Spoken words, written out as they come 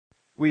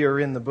We are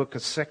in the book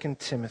of 2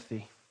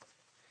 Timothy.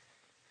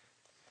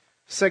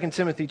 2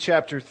 Timothy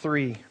chapter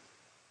 3.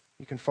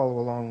 You can follow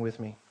along with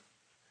me.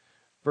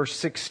 Verse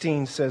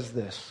 16 says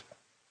this: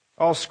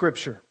 All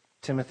Scripture,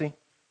 Timothy,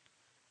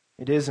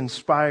 it is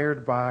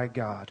inspired by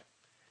God,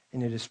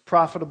 and it is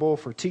profitable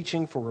for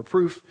teaching, for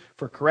reproof,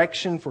 for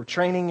correction, for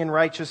training in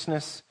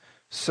righteousness,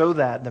 so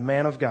that the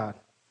man of God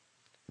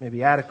may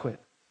be adequate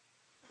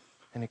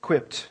and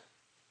equipped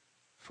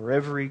for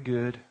every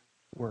good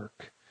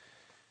work.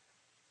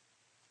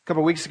 A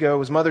couple of weeks ago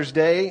was Mother's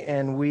Day,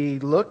 and we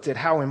looked at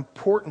how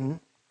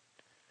important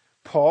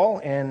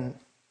Paul, and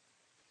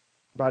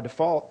by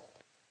default,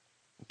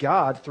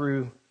 God,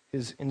 through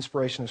his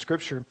inspiration of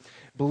Scripture,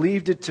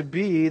 believed it to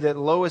be that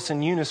Lois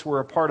and Eunice were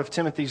a part of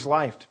Timothy's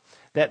life,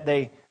 that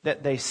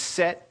they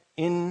set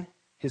in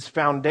his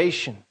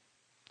foundation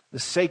the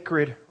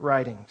sacred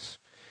writings.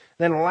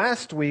 Then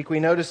last week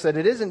we noticed that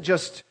it isn't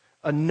just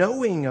a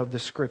knowing of the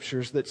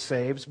Scriptures that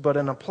saves, but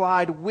an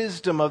applied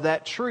wisdom of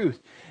that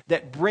truth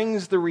that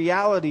brings the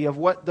reality of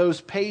what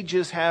those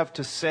pages have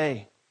to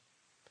say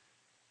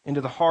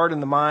into the heart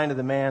and the mind of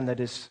the man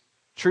that is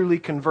truly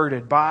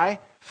converted by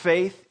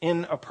faith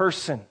in a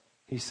person,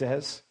 he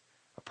says.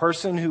 A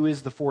person who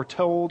is the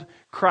foretold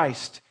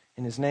Christ,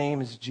 and his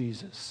name is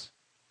Jesus.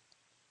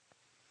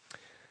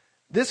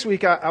 This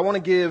week I want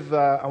to give,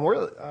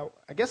 I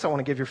guess I want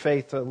to give your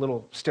faith a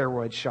little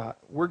steroid shot.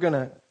 We're going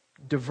to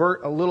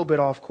divert a little bit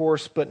off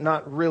course, but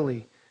not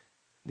really.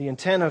 The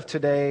intent of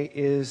today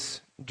is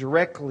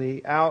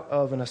directly out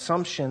of an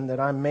assumption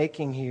that I'm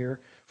making here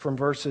from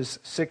verses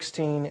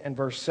 16 and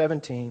verse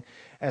 17.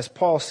 As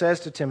Paul says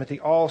to Timothy,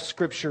 all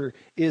Scripture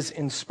is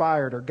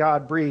inspired or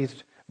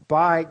God-breathed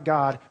by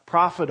God,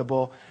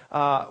 profitable.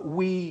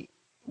 We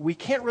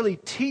can't really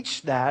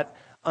teach that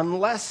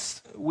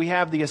unless we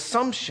have the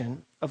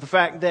assumption of the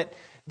fact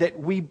that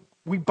we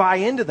buy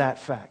into that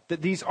fact,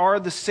 that these are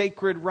the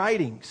sacred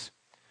writings.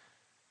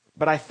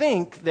 But I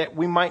think that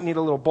we might need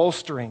a little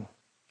bolstering.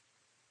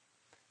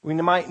 We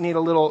might need a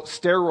little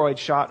steroid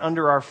shot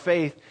under our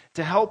faith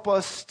to help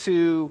us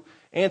to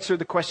answer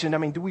the question,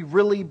 do we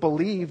really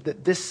believe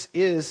that this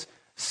is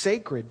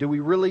sacred? Do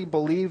we really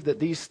believe that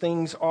these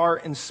things are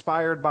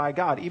inspired by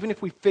God? Even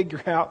if we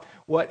figure out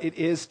what it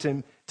is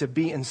to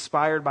be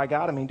inspired by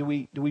God, do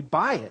we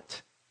buy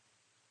it?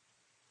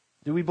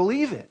 Do we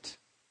believe it?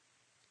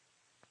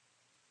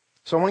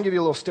 So I want to give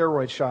you a little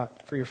steroid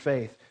shot for your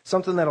faith.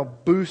 Something that'll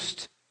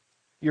boost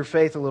your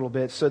faith a little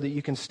bit so that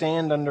you can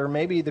stand under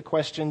maybe the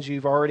questions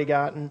you've already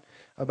gotten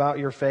about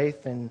your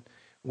faith and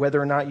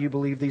whether or not you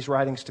believe these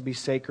writings to be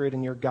sacred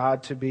and your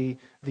God to be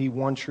the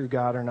one true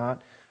God or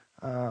not.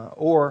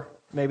 Or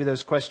maybe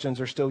those questions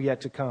are still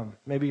yet to come.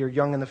 Maybe you're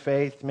young in the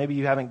faith. Maybe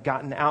you haven't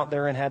gotten out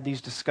there and had these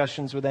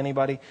discussions with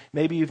anybody.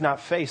 Maybe you've not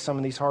faced some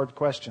of these hard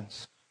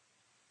questions.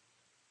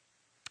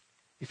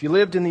 If you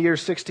lived in the year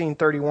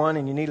 1631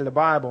 and you needed a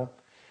Bible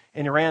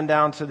and you ran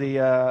down to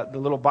the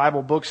little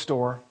Bible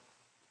bookstore,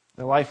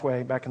 the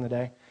Lifeway back in the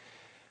day,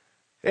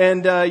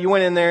 and you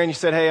went in there and you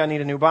said, hey, I need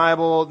a new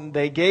Bible.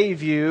 They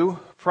gave you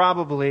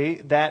probably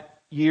that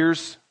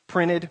year's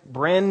printed,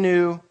 brand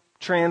new,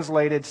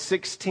 translated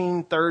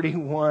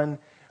 1631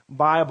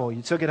 Bible.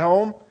 You took it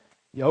home,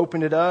 you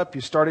opened it up,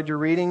 you started your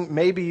reading.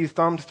 Maybe you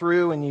thumbed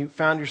through and you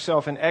found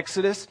yourself in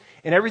Exodus,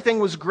 and everything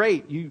was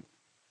great. You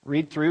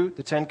read through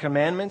the 10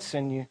 Commandments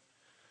and you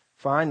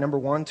find number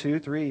 1, 2,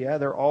 3,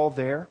 they're all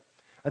there.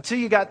 Until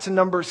you got to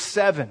number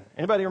 7.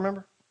 Anybody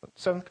remember what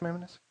the 7th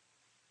commandment is?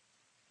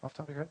 Off the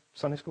top of your head?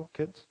 Sunday school?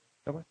 Kids?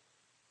 Nobody?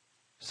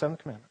 7th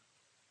commandment.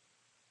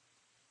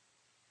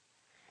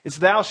 It's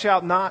thou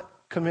shalt not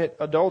commit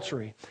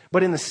adultery.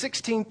 But in the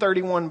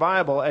 1631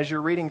 Bible, as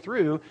you're reading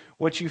through,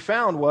 what you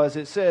found was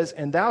it says,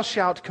 and thou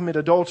shalt commit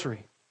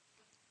adultery.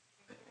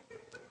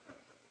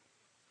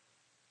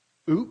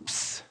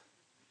 Oops.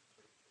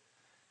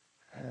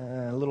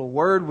 A little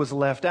word was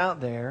left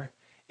out there.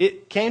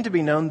 It came to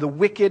be known the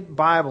Wicked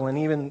Bible, and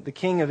even the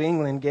King of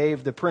England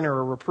gave the printer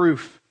a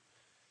reproof.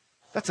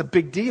 That's a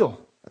big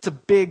deal. That's a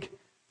big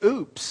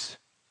oops.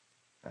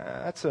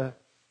 That's a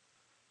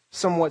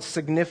somewhat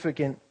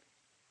significant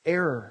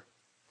error.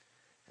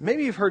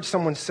 Maybe you've heard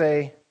someone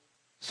say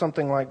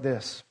something like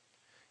this: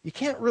 you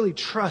can't really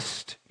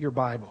trust your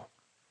Bible.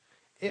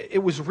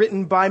 It was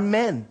written by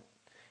men,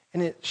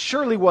 and it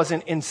surely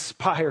wasn't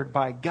inspired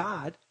by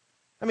God.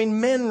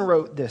 Men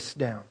wrote this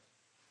down.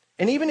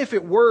 And even if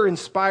it were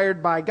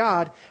inspired by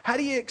God, how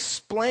do you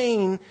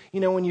explain,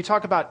 when you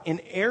talk about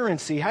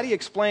inerrancy, how do you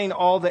explain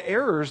all the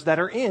errors that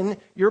are in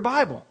your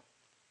Bible?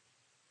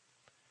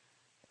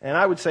 And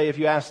I would say if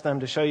you asked them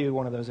to show you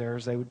one of those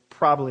errors, they would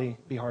probably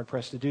be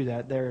hard-pressed to do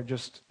that. They're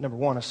just, number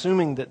one,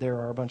 assuming that there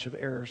are a bunch of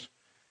errors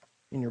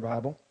in your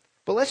Bible.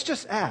 But let's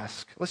just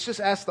ask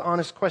the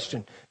honest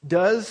question.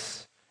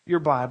 Does your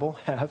Bible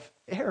have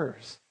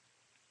errors?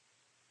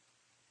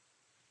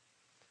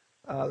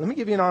 Let me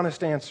give you an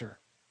honest answer.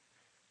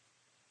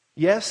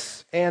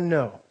 Yes and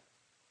no.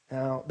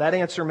 Now, that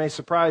answer may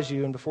surprise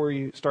you, and before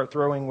you start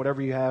throwing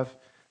whatever you have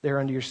there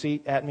under your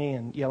seat at me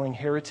and yelling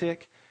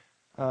heretic,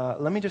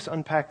 let me just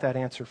unpack that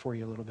answer for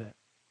you a little bit.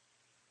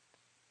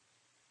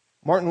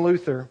 Martin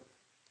Luther,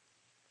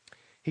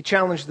 he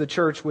challenged the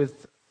church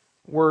with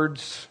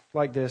words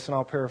like this, and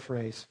I'll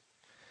paraphrase.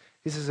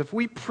 He says, if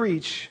we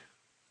preach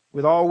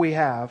with all we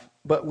have,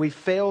 but we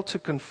fail to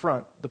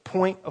confront the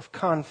point of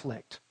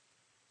conflict,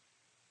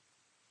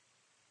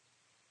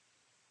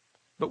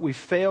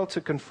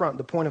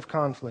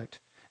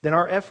 then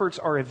our efforts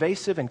are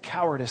evasive and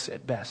cowardice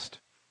at best,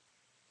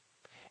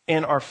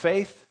 and our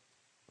faith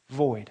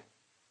void.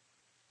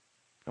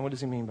 And what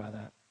does he mean by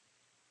that?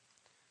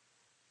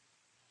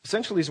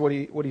 Essentially,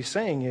 what he's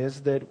saying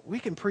is that we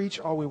can preach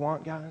all we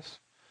want, guys.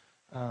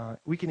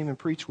 We can even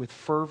preach with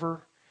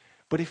fervor.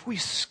 But if we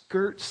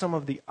skirt some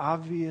of the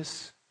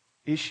obvious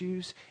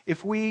issues,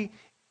 if we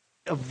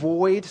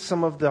avoid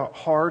some of the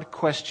hard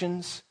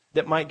questions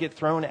that might get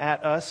thrown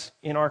at us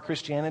in our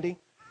Christianity,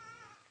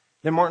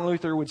 then Martin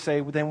Luther would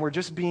say, well, then we're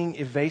just being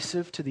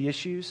evasive to the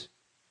issues.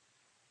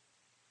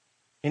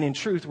 And in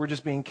truth, we're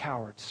just being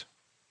cowards.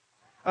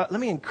 Let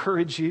me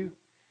encourage you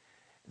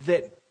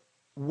that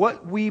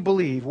what we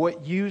believe,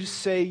 what you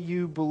say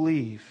you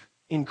believe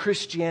in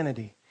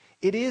Christianity,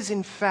 it is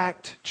in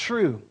fact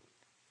true.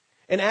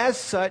 And as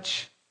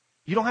such,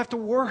 you don't have to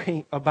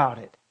worry about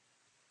it.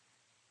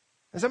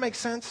 Does that make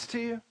sense to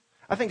you?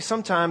 I think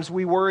sometimes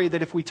we worry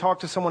that if we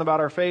talk to someone about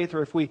our faith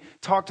or if we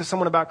talk to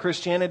someone about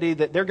Christianity,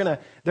 that they're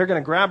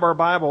gonna grab our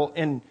Bible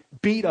and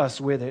beat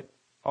us with it,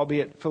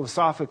 albeit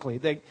philosophically.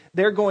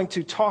 They're going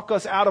to talk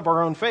us out of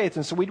our own faith,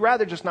 and so we'd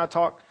rather just not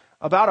talk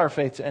about our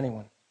faith to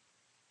anyone.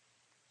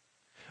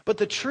 But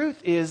the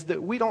truth is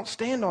that we don't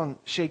stand on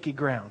shaky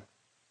ground.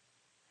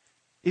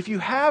 If you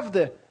have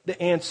the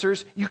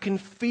answers, you can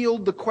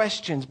field the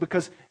questions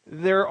because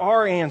there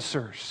are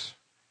answers.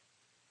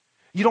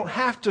 You don't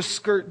have to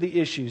skirt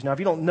the issues. Now, if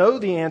you don't know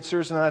the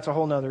answers, then that's a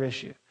whole other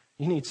issue.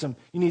 You need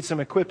some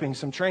equipping,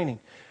 some training.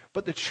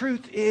 But the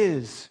truth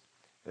is,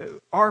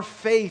 our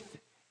faith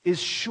is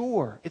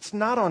sure. It's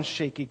not on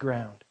shaky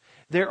ground.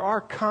 There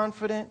are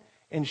confident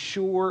and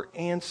sure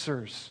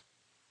answers.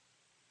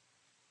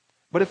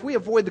 But if we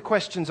avoid the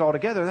questions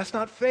altogether, that's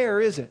not fair,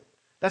 is it?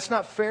 That's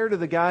not fair to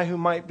the guy who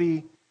might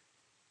be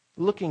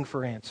looking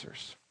for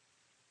answers,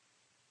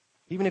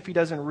 even if he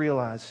doesn't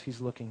realize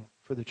he's looking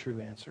for the true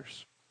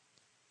answers.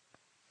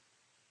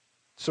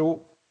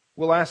 So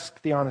we'll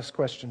ask the honest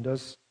question,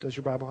 does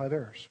your Bible have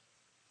errors?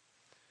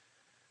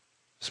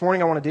 This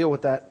morning I want to deal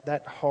with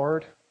that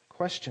hard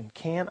question.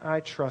 Can I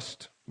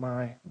trust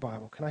my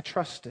Bible? Can I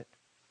trust it?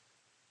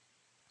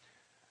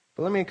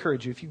 But let me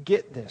encourage you, if you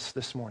get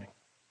this morning,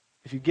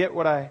 if you get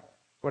what I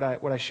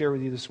share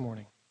with you this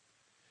morning,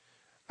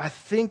 I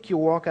think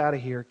you'll walk out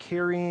of here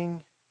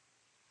carrying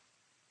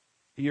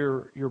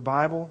your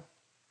Bible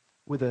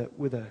with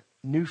a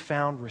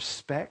newfound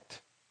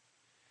respect.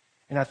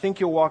 And I think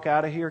you'll walk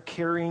out of here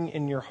carrying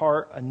in your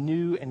heart a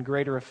new and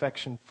greater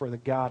affection for the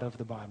God of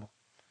the Bible.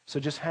 So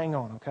just hang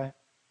on, okay?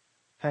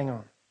 Hang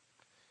on.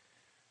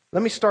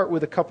 Let me start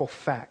with a couple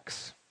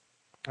facts,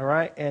 all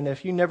right? And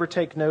if you never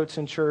take notes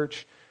in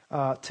church,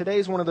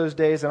 today's one of those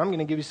days that I'm going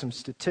to give you some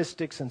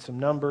statistics and some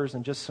numbers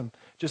and just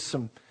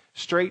some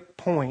straight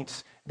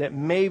points that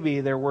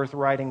maybe they're worth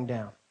writing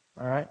down,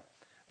 all right?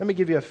 Let me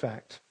give you a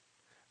fact.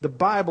 The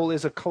Bible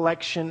is a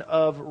collection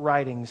of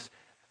writings.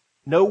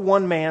 No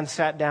one man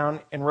sat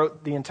down and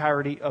wrote the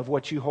entirety of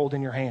what you hold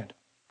in your hand,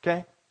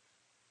 okay?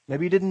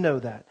 Maybe you didn't know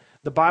that.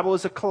 The Bible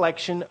is a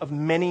collection of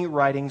many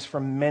writings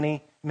from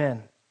many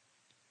men.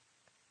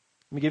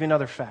 Let me give you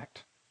another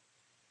fact.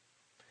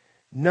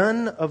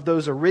 None of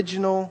those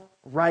original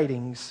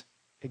writings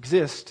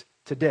exist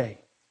today.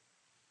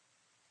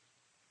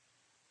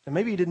 And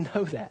maybe you didn't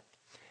know that.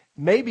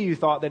 Maybe you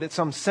thought that at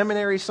some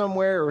seminary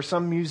somewhere or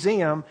some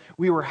museum,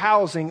 we were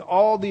housing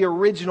all the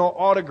original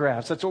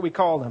autographs. That's what we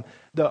call them.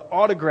 The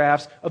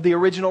autographs of the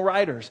original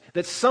writers.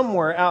 That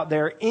somewhere out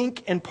there,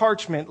 ink and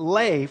parchment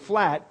lay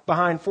flat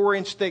behind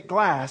 4-inch thick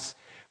glass,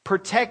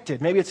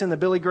 protected. Maybe it's in the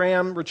Billy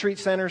Graham Retreat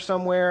Center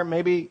somewhere.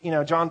 Maybe,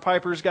 John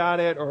Piper's got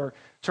it, or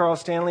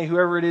Charles Stanley,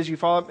 whoever it is you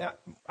follow.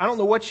 I don't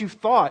know what you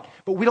thought,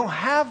 but we don't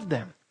have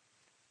them.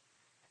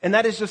 And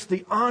that is just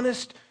the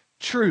honest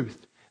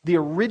truth. The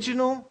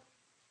original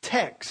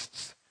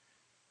texts,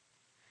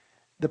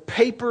 the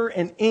paper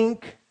and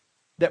ink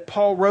that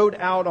Paul wrote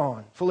out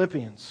on,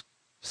 Philippians,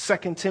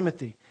 2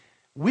 Timothy,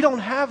 we don't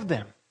have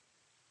them.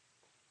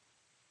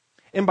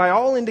 And by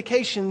all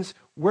indications,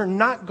 we're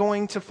not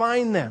going to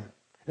find them.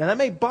 Now that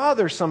may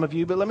bother some of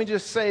you, but let me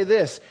just say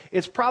this.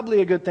 It's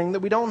probably a good thing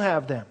that we don't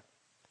have them.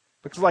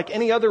 Because like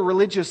any other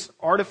religious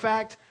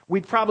artifact,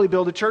 we'd probably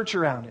build a church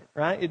around it,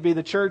 right? It'd be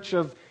the church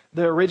of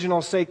the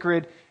original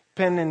sacred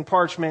pen and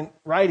parchment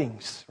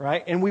writings,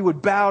 right? And we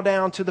would bow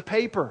down to the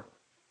paper.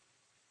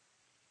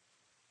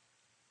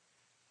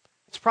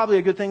 It's probably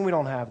a good thing we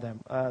don't have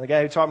them. The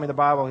guy who taught me the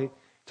Bible, he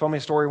told me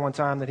a story one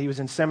time that he was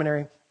in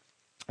seminary,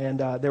 and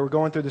they were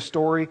going through the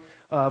story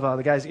of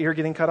the guy's ear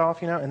getting cut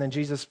off, and then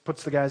Jesus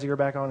puts the guy's ear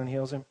back on and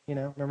heals him,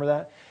 remember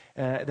that?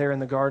 There in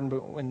the garden,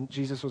 but when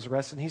Jesus was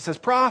arrested, he says,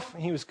 "Prof,"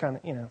 and he was kind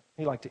of,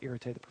 he liked to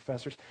irritate the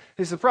professors.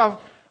 He said, "Prof,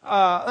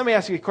 let me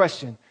ask you a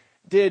question.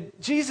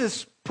 Did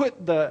Jesus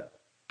put the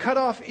cut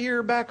off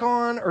ear back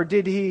on, or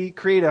did he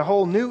create a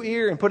whole new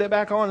ear and put it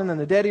back on, and then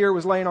the dead ear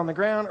was laying on the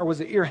ground, or was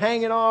the ear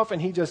hanging off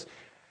and he just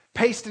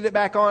pasted it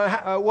back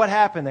on? What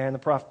happened there? And the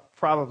prophet,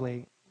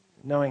 probably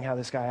knowing how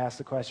this guy asked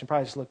the question,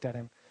 probably just looked at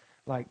him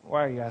like,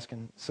 why are you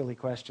asking silly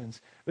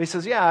questions? But he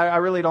says, yeah, I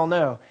really don't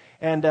know.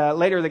 And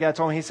later the guy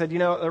told me, he said,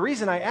 the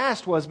reason I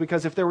asked was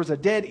because if there was a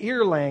dead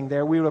ear laying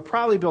there, we would have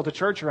probably built a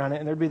church around it,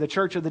 and there'd be the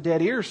church of the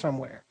dead ear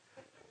somewhere.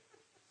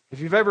 If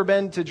you've ever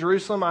been to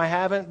Jerusalem, I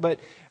haven't, but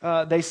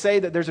they say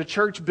that there's a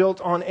church built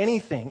on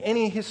anything,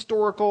 any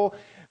historical,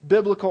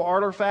 biblical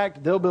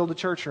artifact, they'll build a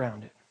church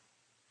around it.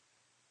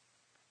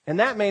 And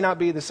that may not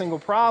be the single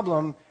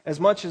problem as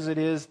much as it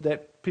is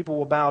that people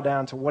will bow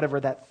down to whatever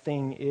that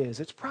thing is.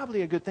 It's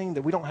probably a good thing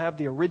that we don't have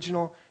the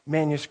original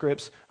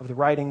manuscripts of the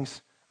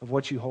writings of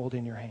what you hold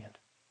in your hand.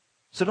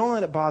 So don't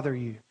let it bother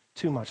you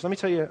too much. Let me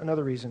tell you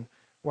another reason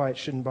why it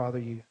shouldn't bother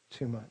you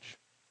too much.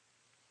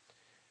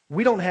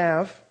 We don't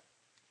have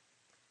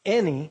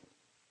any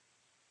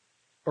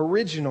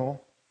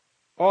original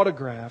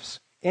autographs,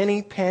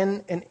 any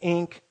pen and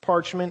ink,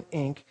 parchment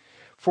ink,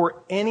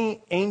 for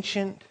any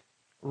ancient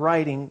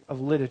writing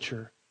of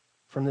literature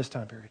from this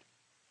time period.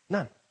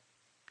 None.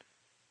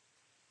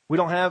 We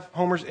don't have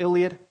Homer's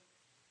Iliad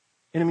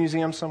in a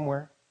museum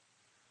somewhere.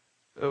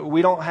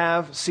 We don't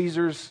have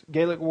Caesar's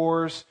Gallic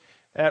Wars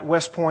at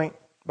West Point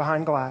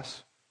behind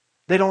glass.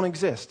 They don't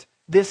exist.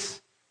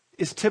 This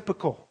is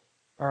typical,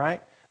 all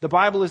right? The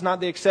Bible is not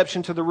the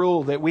exception to the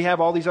rule that we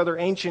have all these other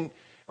ancient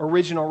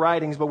original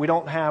writings, but we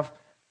don't have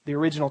the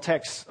original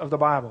texts of the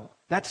Bible.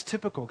 That's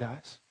typical,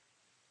 guys.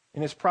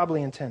 And it's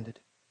probably intended.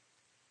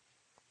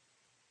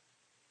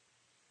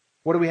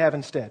 What do we have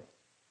instead?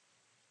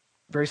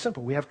 Very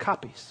simple. We have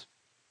copies.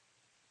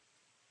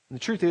 And the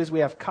truth is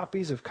we have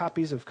copies of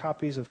copies of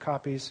copies of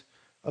copies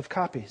of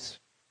copies.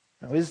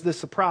 Now, is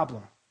this a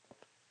problem?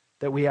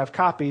 That we have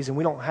copies and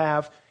we don't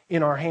have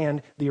in our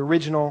hand the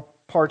original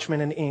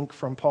parchment and ink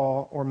from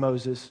Paul or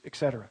Moses,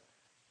 etc.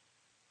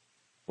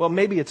 Well,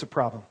 maybe it's a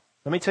problem.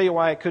 Let me tell you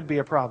why it could be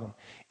a problem.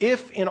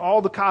 If in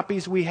all the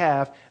copies we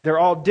have, they're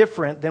all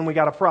different, then we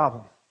got a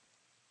problem.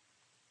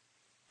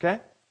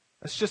 Okay?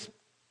 That's just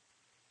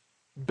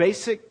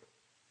basic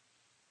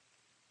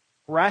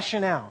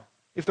rationale.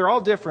 If they're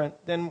all different,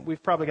 then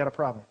we've probably got a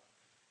problem.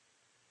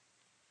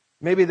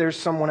 Maybe there's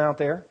someone out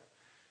there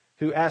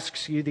who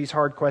asks you these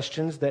hard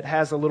questions that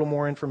has a little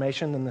more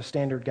information than the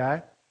standard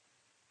guy.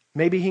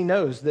 Maybe he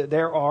knows that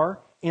there are,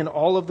 in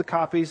all of the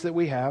copies that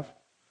we have,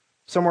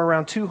 somewhere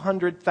around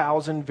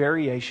 200,000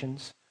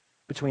 variations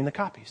between the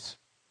copies.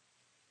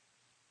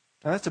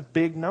 Now that's a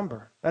big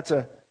number. That's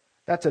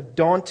a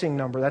daunting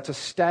number. That's a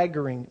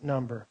staggering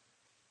number.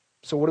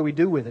 So what do we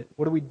do with it?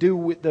 What do we do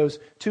with those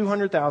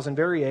 200,000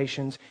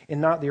 variations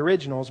in not the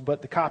originals,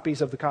 but the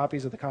copies of the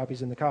copies of the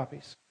copies and the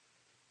copies?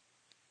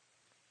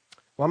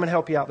 Well, I'm going to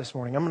help you out this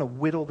morning. I'm going to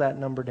whittle that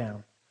number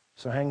down.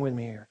 So hang with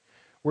me here.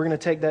 We're going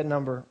to take that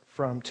number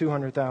from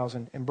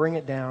 200,000 and bring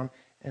it down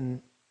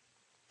and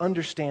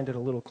understand it a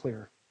little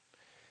clearer.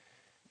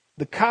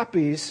 The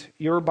copies,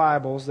 your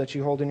Bibles that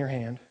you hold in your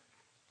hand,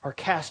 are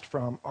cast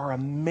from are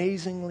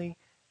amazingly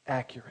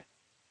accurate.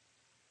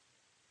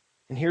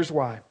 And here's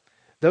why.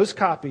 Those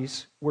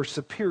copies were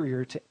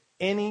superior to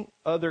any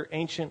other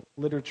ancient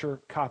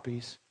literature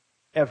copies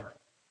ever.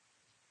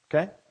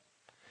 Okay?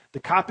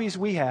 The copies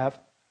we have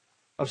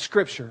of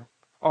Scripture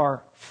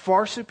are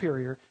far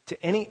superior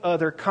to any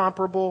other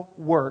comparable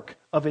work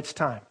of its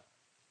time.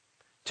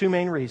 Two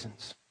main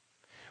reasons.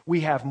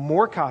 We have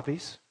more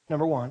copies,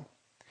 number one.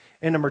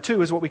 And number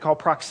two is what we call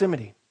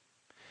proximity.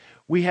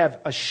 We have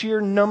a sheer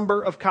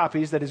number of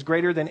copies that is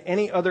greater than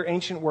any other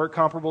ancient work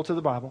comparable to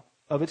the Bible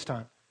of its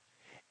time.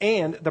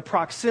 And the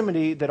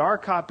proximity that our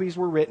copies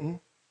were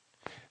written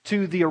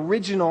to the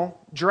original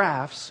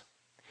drafts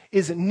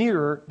is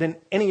nearer than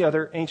any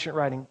other ancient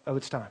writing of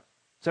its time.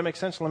 Does that make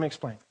sense? Let me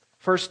explain.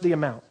 First, the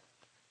amount.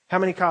 How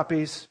many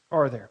copies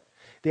are there?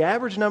 The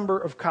average number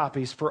of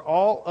copies for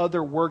all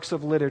other works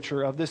of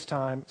literature of this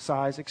time,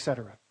 size,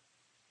 etc.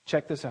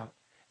 Check this out.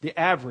 The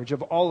average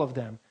of all of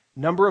them,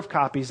 number of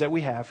copies that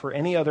we have for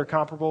any other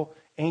comparable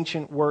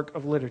ancient work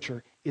of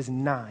literature is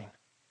 9.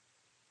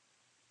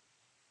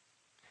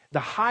 The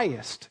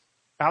highest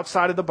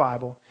outside of the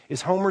Bible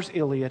is Homer's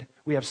Iliad.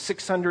 We have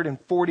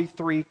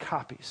 643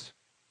 copies.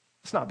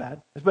 It's not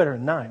bad. It's better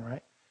than 9,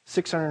 right?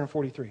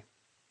 643.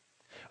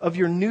 Of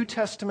your New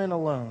Testament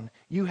alone,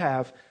 you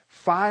have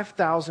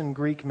 5,000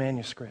 Greek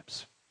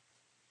manuscripts.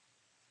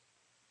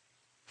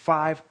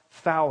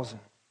 5,000.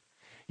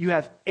 You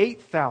have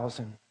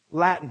 8,000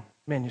 Latin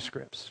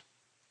manuscripts.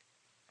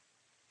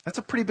 That's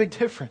a pretty big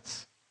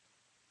difference.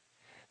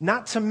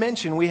 Not to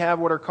mention, we have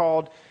what are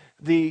called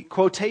the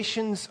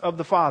quotations of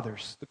the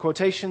fathers, the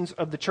quotations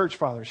of the church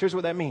fathers. Here's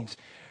what that means.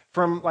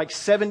 From like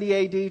 70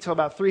 AD till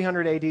about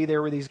 300 AD,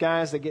 there were these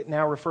guys that get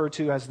now referred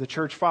to as the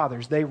church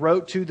fathers. They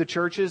wrote to the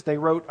churches, they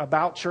wrote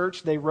about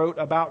church, they wrote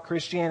about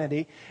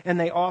Christianity, and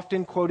they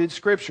often quoted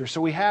Scripture.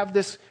 So we have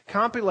this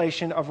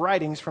compilation of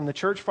writings from the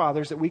church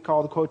fathers that we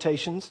call the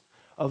quotations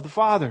of the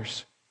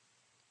fathers.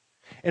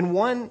 And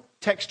one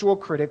textual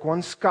critic,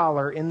 one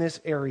scholar in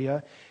this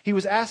area, he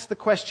was asked the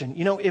question,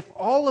 if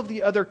all of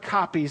the other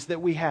copies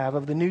that we have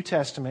of the New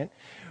Testament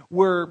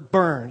were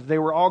burned, they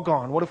were all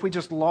gone, what if we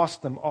just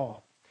lost them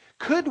all?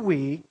 Could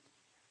we,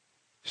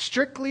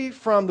 strictly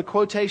from the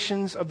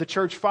quotations of the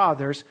church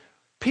fathers,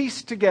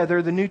 piece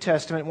together the New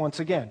Testament once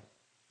again?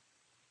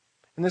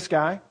 And this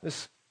guy,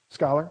 this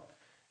scholar,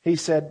 he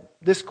said,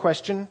 this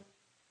question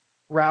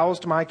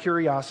roused my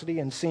curiosity,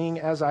 and seeing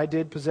as I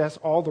did possess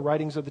all the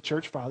writings of the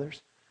church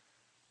fathers,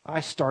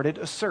 I started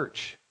a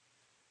search.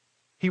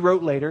 He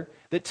wrote later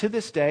that to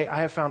this day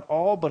I have found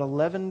all but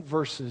 11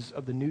 verses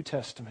of the New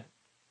Testament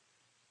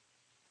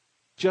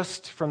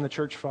just from the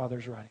church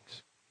fathers'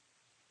 writings.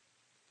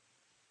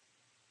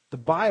 The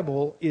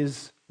Bible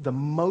is the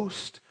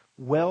most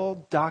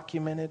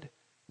well-documented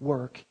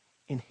work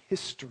in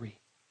history.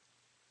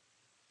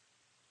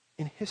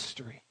 In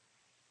history.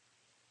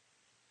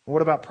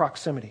 What about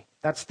proximity?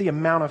 That's the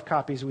amount of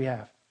copies we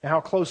have. And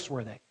how close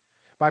were they?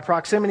 By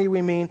proximity,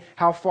 we mean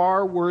how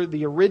far were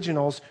the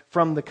originals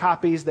from the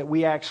copies that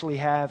we actually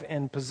have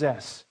and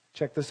possess.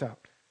 Check this out.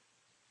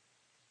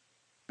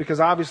 Because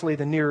obviously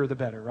the nearer the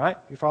better, right?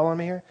 You following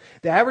me here?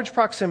 The average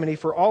proximity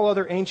for all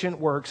other ancient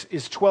works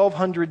is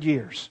 1,200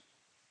 years.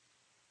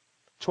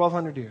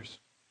 1,200 years.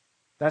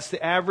 That's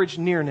the average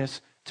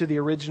nearness to the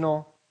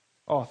original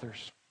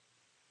authors.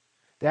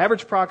 The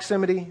average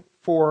proximity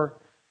for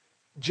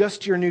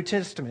just your New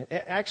Testament,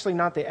 actually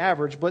not the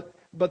average,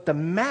 but the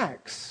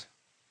max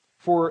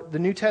for the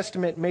New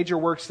Testament major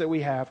works that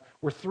we have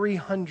were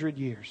 300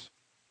 years.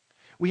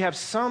 We have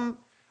some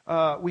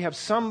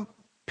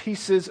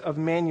pieces of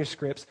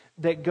manuscripts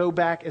that go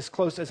back as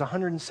close as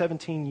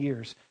 117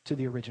 years to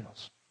the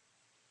originals.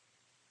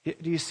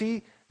 Do you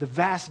see the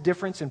vast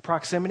difference in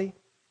proximity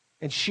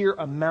and sheer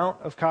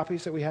amount of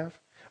copies that we have?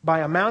 By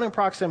amount and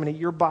proximity,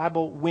 your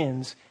Bible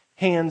wins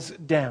hands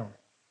down.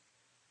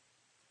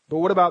 But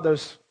what about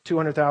those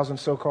 200,000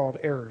 so-called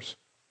errors?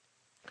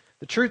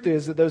 The truth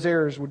is that those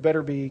errors would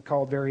better be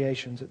called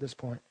variations at this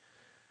point.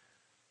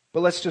 But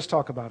let's just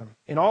talk about them.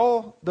 In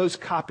all those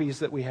copies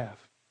that we have,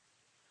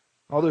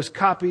 all those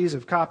copies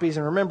of copies,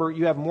 and remember,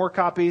 you have more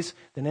copies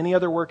than any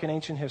other work in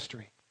ancient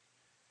history.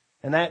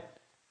 And that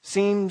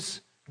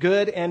seems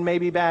good and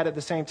maybe bad at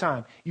the same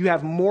time. You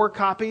have more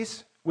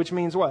copies, which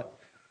means what?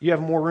 You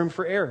have more room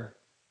for error.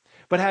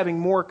 But having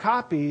more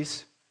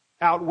copies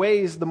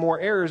outweighs the more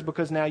errors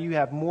because now you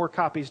have more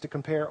copies to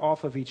compare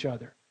off of each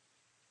other.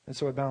 And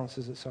so it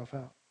balances itself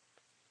out.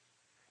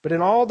 But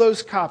in all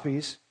those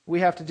copies,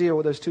 we have to deal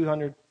with those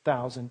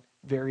 200,000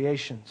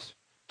 variations.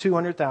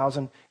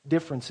 200,000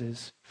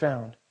 differences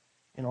found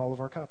in all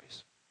of our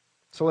copies.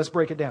 So let's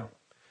break it down.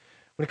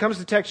 When it comes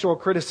to textual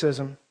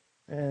criticism,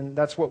 and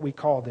that's what we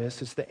call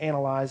this, it's the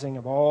analyzing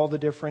of all the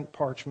different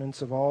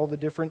parchments, of all the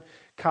different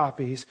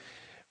copies.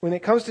 When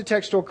it comes to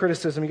textual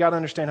criticism, you got to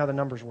understand how the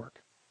numbers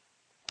work.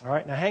 All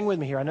right, now hang with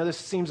me here. I know this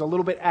seems a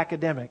little bit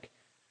academic,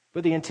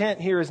 but the intent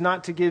here is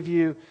not to give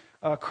you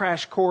a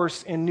crash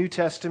course in New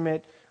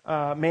Testament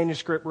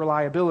manuscript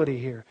reliability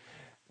here.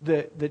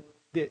 The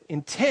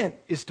intent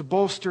is to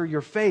bolster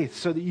your faith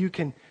so that you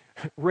can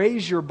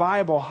raise your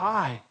Bible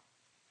high,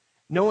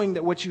 knowing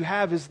that what you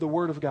have is the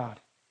Word of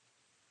God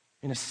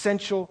in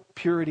essential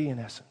purity and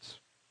essence.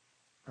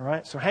 All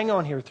right, so hang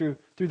on here through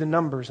the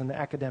numbers and the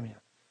academia.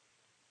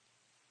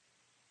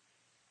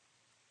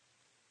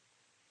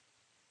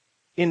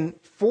 In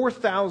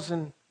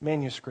 4,000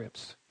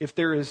 manuscripts, if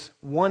there is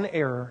one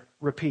error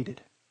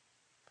repeated,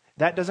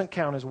 that doesn't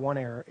count as one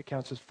error. It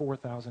counts as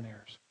 4,000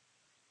 errors.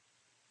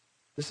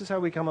 This is how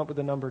we come up with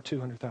the number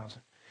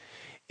 200,000.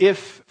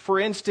 If, for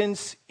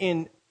instance,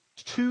 in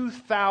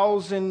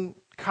 2,000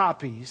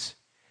 copies,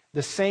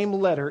 the same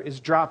letter is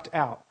dropped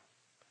out,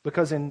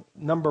 because in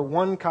number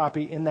one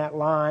copy in that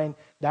line,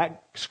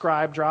 that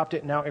scribe dropped it,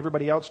 and now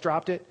everybody else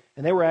dropped it,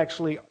 and they were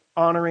actually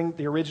honoring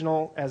the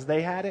original as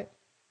they had it,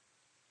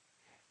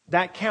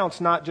 that counts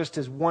not just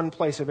as one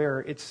place of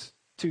error, it's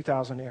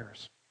 2,000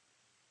 errors.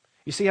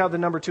 You see how the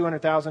number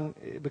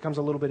 200,000 becomes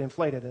a little bit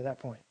inflated at that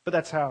point. But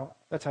that's how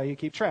you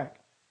keep track.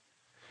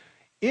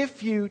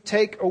 If you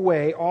take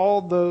away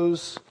all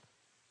those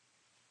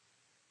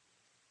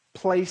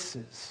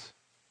places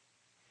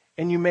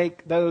and you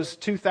make those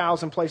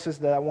 2,000 places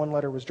that one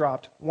letter was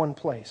dropped one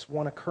place,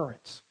 one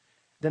occurrence,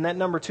 then that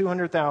number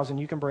 200,000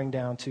 you can bring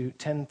down to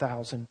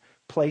 10,000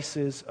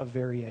 places of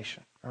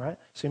variation. All right?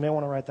 So you may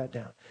want to write that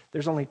down.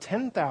 There's only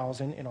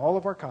 10,000 in all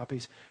of our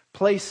copies,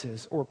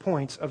 places or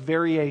points of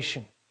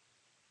variation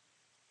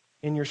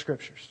in your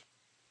scriptures.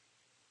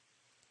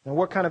 Now,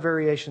 what kind of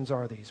variations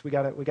are these? We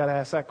got to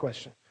ask that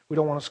question. We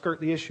don't want to skirt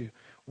the issue.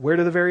 Where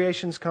do the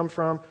variations come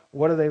from?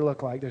 What do they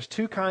look like? There's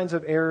two kinds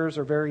of errors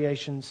or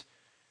variations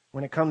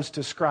when it comes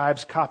to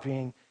scribes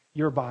copying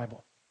your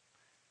Bible.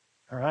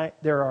 All right?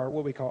 There are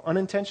what we call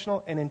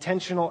unintentional and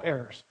intentional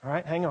errors. All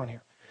right? Hang on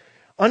here.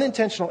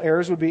 Unintentional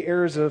errors would be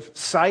errors of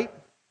sight,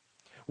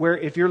 where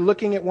if you're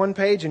looking at one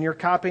page and you're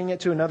copying it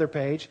to another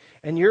page,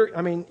 and you're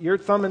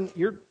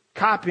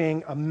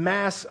copying a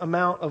mass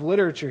amount of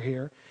literature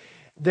here,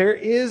 there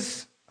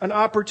is an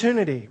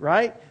opportunity,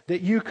 right?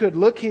 That you could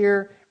look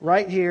here,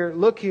 right here,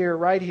 look here,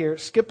 right here,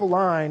 skip a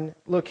line,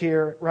 look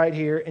here, right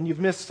here, and you've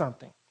missed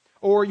something.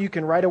 Or you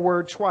can write a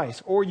word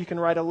twice, or you can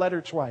write a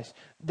letter twice.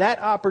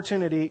 That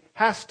opportunity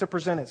has to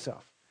present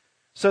itself.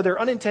 So they're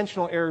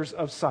unintentional errors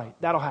of sight.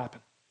 That'll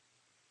happen.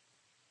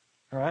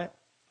 All right?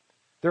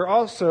 There are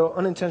also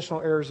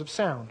unintentional errors of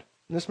sound.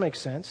 And this makes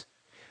sense.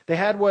 They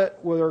had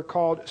what were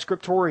called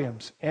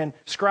scriptoriums. And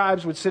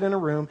scribes would sit in a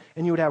room,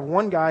 and you would have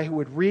one guy who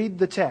would read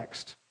the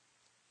text.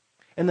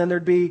 And then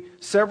there'd be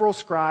several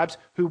scribes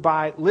who,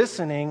 by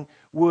listening,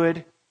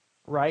 would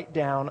write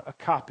down a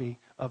copy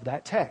of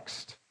that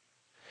text.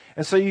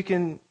 And so you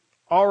can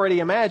already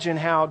imagine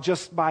how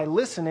just by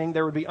listening,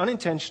 there would be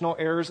unintentional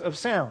errors of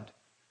sound.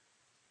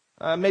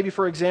 Maybe,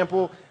 for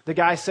example, the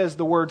guy says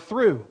the word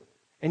through,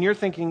 and you're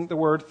thinking the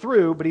word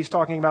through, but he's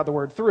talking about the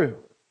word through.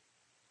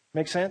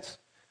 Make sense?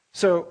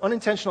 So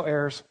unintentional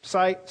errors,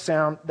 sight,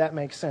 sound, that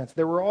makes sense.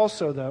 There were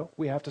also, though,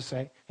 we have to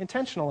say,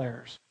 intentional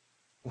errors.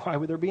 Why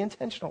would there be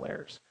intentional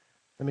errors?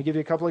 Let me give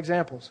you a couple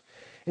examples.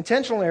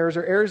 Intentional errors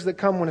are errors that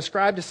come when a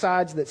scribe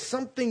decides that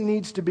something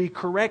needs to be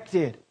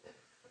corrected.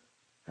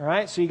 All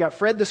right, so you got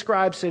Fred the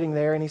scribe sitting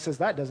there, and he says,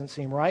 that doesn't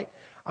seem right.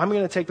 I'm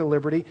going to take the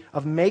liberty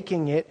of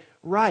making it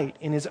right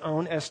in his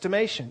own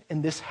estimation.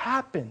 And this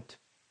happened.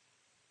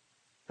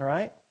 All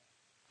right?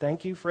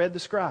 Thank you, Fred the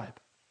scribe.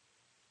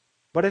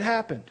 But it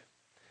happened.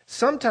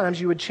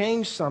 Sometimes you would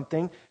change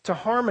something to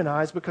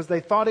harmonize because they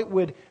thought it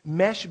would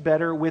mesh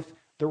better with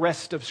the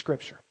rest of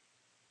Scripture.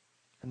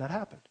 And that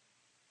happened.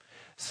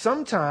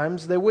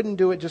 Sometimes they wouldn't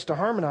do it just to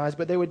harmonize,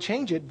 but they would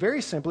change it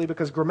very simply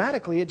because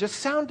grammatically it just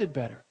sounded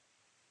better.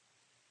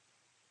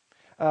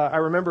 I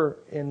remember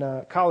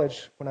in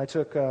college when I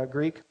took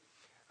Greek,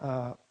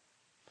 the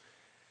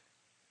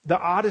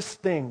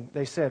oddest thing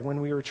they said when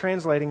we were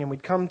translating, and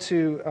we'd come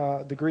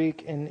to the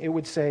Greek and it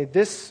would say,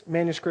 this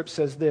manuscript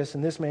says this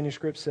and this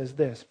manuscript says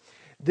this.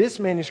 This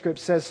manuscript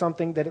says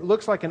something that it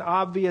looks like an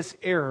obvious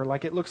error,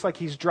 like it looks like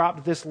he's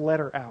dropped this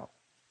letter out.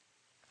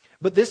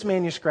 But this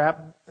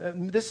manuscript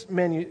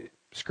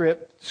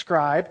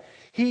scribe,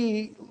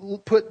 he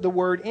put the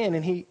word in,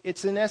 and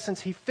it's in essence,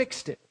 he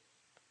fixed it.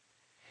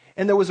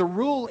 And there was a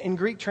rule in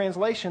Greek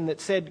translation that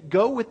said,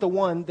 go with the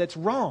one that's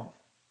wrong.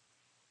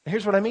 And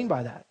here's what I mean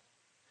by that.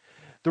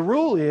 The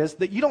rule is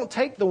that you don't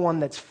take the one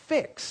that's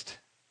fixed,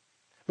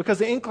 because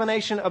the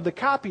inclination of the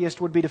copyist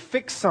would be to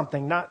fix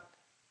something, not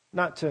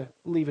to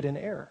leave it in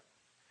error.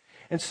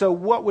 And so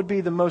what would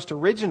be the most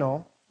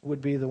original would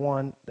be the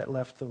one that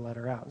left the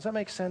letter out. Does that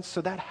make sense?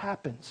 So that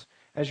happens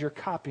as you're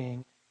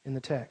copying in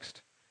the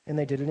text. And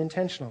they did it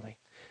intentionally.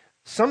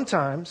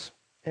 Sometimes,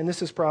 and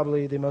this is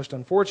probably the most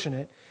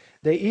unfortunate,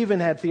 they even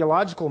had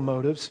theological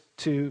motives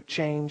to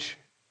change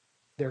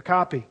their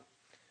copy.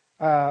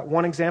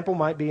 One example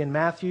might be in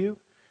Matthew,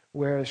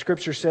 where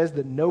Scripture says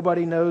that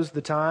nobody knows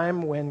the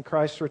time when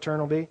Christ's return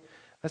will be.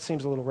 That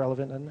seems a little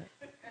relevant, doesn't it?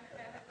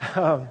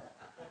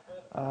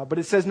 But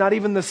it says not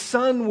even the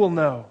Son will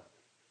know.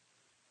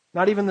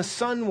 Not even the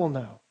Son will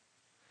know.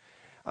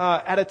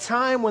 At a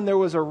time when there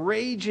was a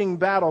raging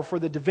battle for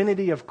the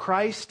divinity of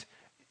Christ,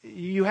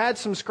 you had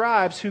some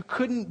scribes who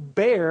couldn't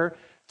bear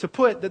to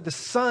put that the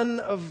Son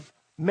of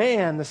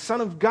Man, the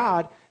Son of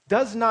God,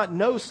 does not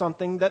know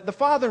something that the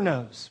Father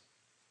knows.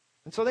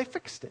 And so they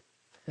fixed it.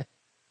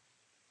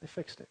 They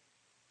fixed it.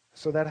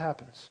 So that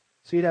happens.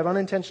 So you'd have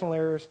unintentional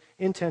errors,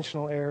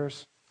 intentional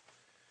errors.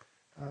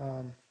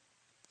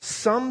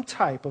 Some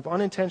type of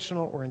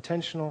unintentional or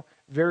intentional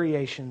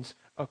variations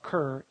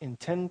occur in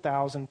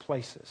 10,000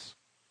 places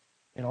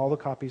in all the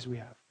copies we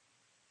have.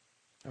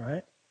 All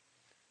right?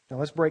 Now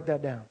let's break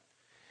that down.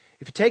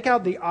 If you take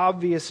out the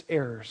obvious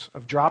errors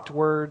of dropped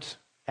words,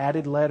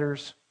 added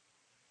letters,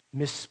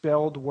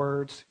 misspelled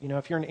words,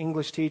 if you're an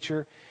English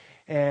teacher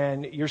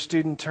and your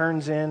student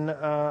turns in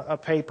a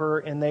paper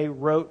and they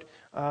wrote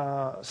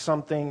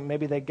something,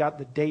 maybe they got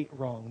the date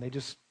wrong.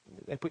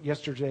 They put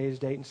yesterday's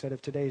date instead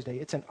of today's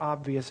date. It's an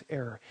obvious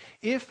error.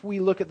 If we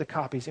look at the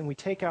copies and we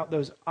take out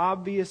those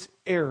obvious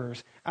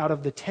errors out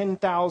of the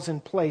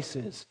 10,000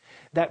 places,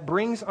 that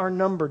brings our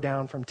number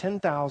down from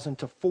 10,000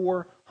 to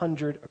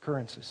 400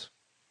 occurrences.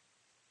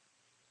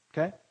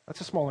 Okay?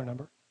 That's a smaller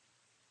number.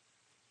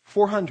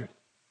 400.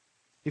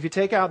 If you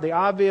take out the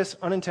obvious,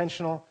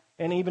 unintentional,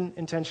 and even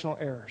intentional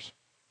errors.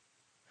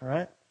 All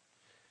right?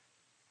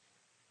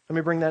 Let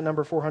me bring that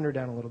number 400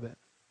 down a little bit.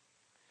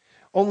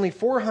 Only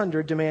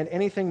 400 demand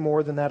anything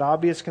more than that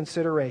obvious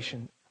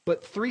consideration,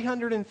 but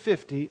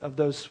 350 of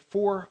those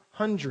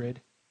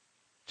 400,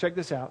 check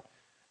this out,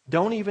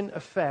 don't even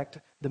affect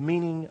the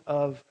meaning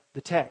of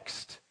the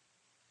text.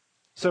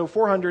 So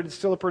 400 is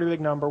still a pretty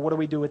big number. What do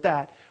we do with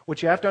that?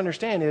 What you have to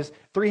understand is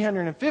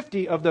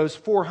 350 of those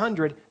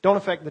 400 don't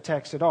affect the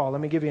text at all.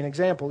 Let me give you an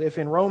example. If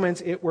in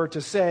Romans it were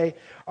to say,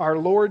 our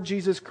Lord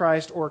Jesus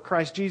Christ or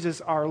Christ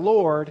Jesus our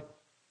Lord,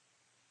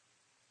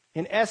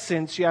 in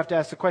essence, you have to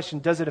ask the question,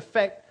 does it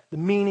affect the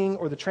meaning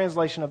or the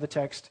translation of the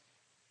text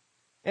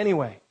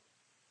anyway?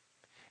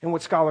 And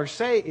what scholars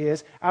say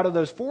is, out of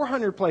those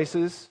 400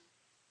 places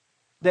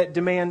that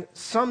demand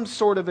some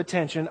sort of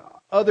attention,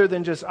 other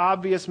than just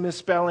obvious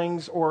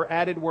misspellings or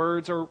added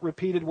words or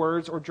repeated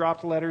words or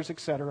dropped letters,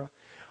 etc.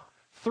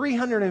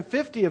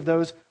 350 of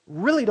those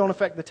really don't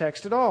affect the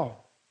text at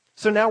all.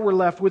 So now we're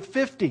left with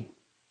 50.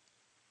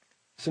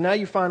 So now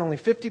you find only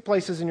 50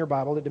 places in your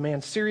Bible that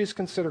demand serious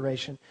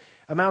consideration.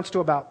 Amounts to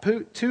about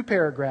 2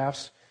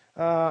 paragraphs,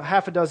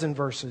 half a dozen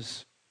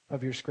verses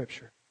of your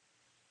Scripture.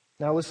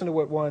 Now listen to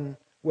what one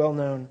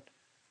well-known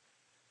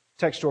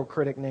textual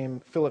critic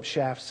named Philip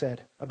Schaff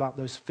said about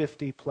those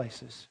 50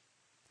 places.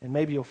 And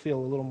maybe you'll feel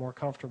a little more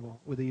comfortable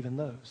with even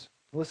those.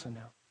 Listen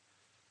now.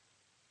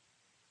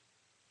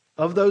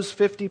 Of those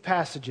 50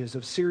 passages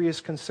of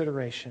serious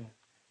consideration,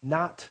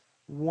 not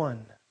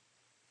one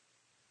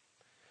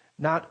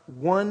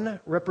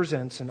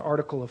represents an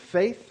article of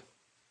faith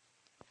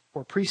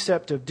or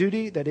precept of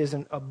duty that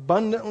isn't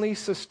abundantly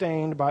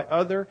sustained by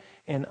other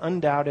and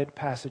undoubted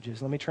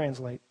passages. Let me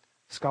translate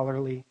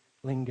scholarly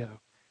lingo.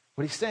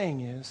 What he's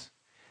saying is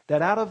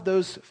that out of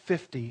those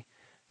 50,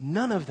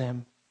 none of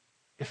them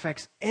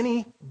affects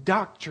any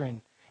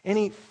doctrine,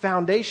 any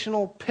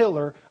foundational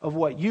pillar of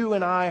what you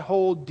and I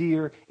hold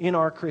dear in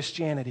our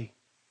Christianity.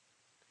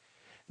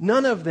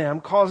 None of them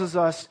causes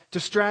us to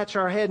scratch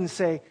our head and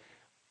say,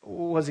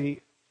 was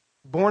he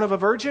born of a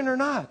virgin or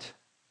not?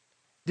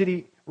 Did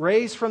he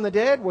raise from the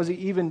dead? Was he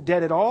even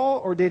dead at all?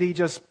 Or did he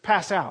just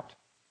pass out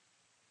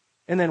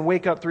and then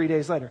wake up 3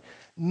 days later?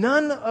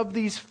 None of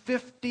these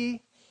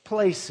 50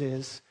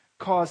 places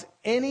cause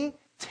any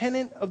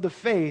tenet of the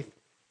faith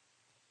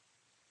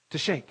to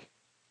shake.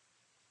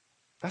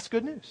 That's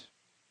good news.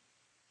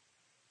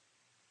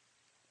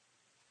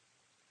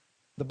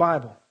 The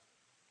Bible.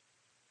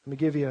 Let me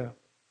give you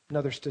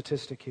another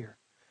statistic here.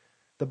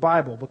 The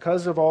Bible,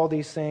 because of all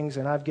these things,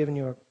 and I've given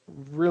you a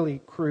really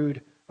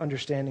crude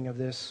understanding of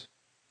this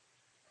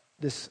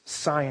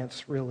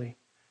science really,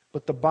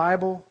 but the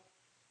Bible,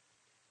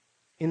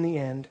 in the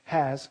end,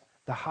 has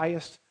the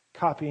highest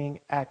copying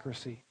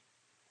accuracy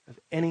of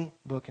any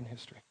book in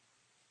history.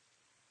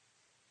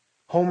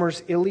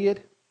 Homer's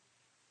Iliad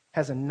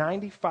has a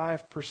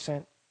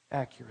 95%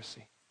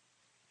 accuracy.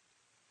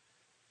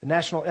 The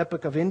National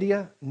Epic of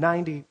India,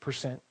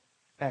 90%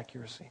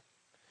 accuracy.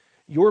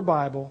 Your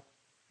Bible,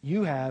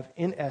 you have,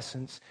 in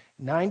essence,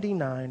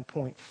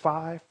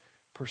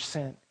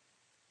 99.5%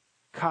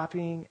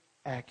 copying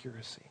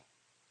accuracy.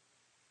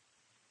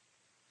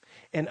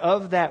 And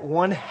of that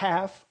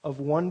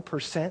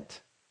 0.5%,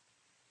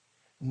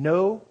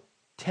 no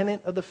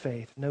tenet of the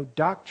faith, no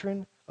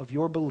doctrine of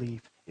your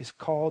belief is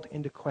called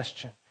into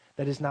question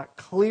that is not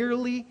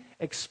clearly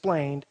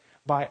explained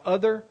by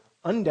other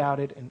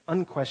undoubted and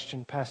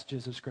unquestioned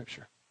passages of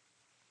Scripture.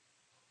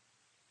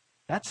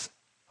 That's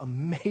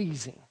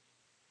amazing.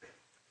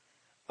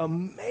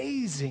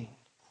 Amazing.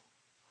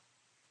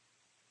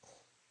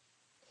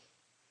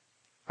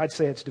 I'd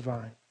say it's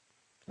divine.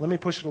 Let me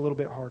push it a little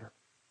bit harder.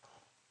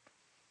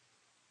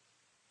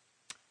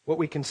 What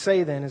we can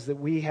say then is that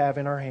we have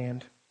in our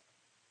hand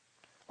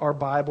our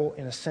Bible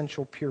in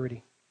essential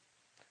purity.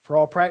 For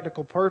all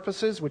practical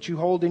purposes, what you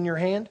hold in your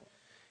hand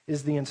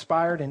is the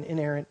inspired and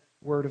inerrant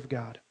Word of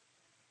God.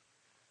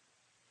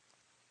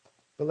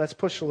 But let's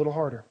push a little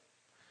harder.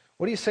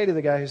 What do you say to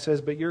the guy who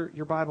says, but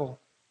your Bible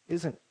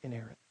isn't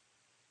inerrant?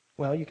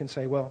 Well, you can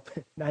say, well,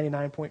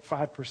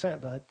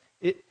 99.5%, bud.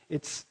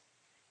 It's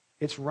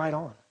right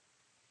on.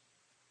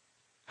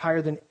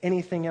 Higher than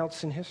anything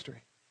else in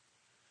history.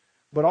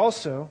 But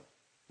also,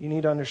 you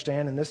need to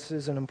understand, and this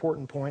is an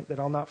important point that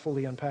I'll not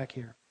fully unpack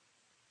here,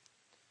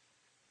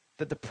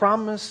 that the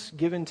promise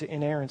given to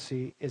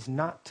inerrancy is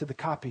not to the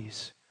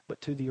copies,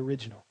 but to the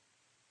original.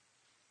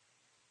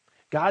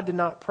 God did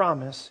not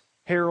promise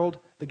Harold,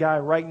 the guy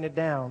writing it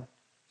down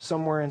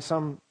somewhere in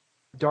some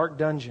dark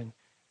dungeon,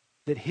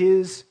 that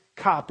his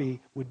copy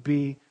would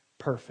be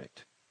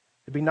perfect.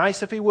 It'd be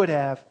nice if he would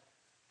have,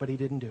 but he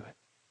didn't do it.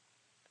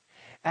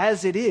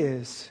 As it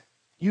is,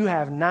 you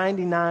have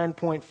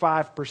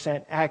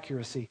 99.5%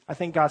 accuracy. I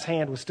think God's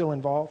hand was still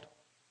involved.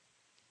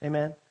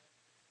 Amen?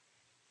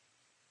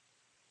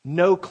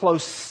 No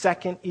close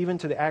second even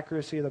to the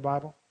accuracy of the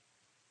Bible.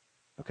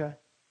 Okay?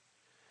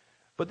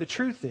 But the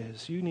truth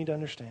is, you need to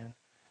understand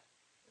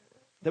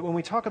that when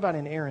we talk about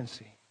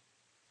inerrancy,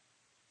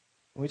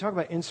 when we talk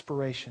about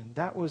inspiration,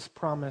 that was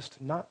promised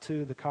not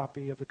to the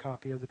copy of the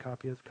copy of the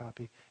copy of the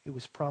copy. It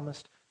was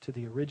promised to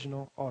the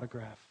original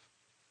autograph.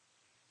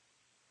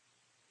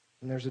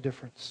 And there's a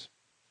difference.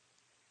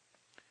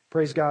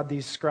 Praise God,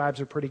 these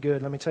scribes are pretty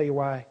good. Let me tell you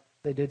why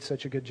they did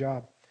such a good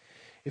job.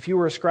 If you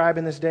were a scribe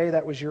in this day,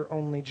 that was your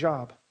only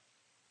job.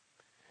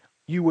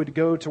 You would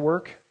go to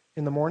work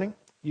in the morning.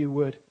 You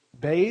would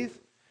bathe.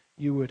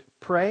 You would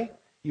pray.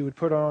 You would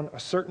put on a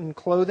certain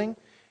clothing.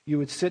 You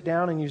would sit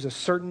down and use a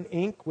certain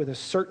ink with a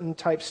certain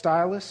type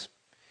stylus.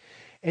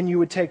 And you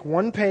would take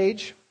one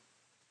page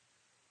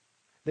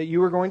that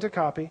you were going to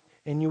copy,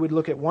 and you would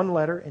look at one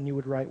letter, and you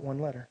would write one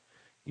letter.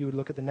 You would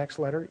look at the next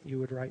letter, you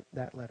would write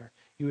that letter.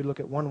 You would look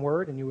at one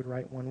word, and you would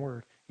write one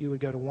word. You would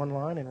go to one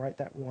line and write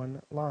that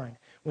one line.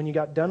 When you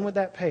got done with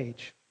that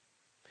page,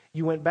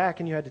 you went back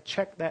and you had to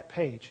check that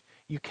page.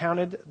 You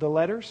counted the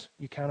letters,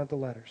 you counted the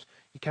letters.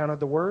 You counted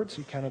the words,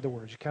 you counted the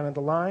words. You counted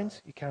the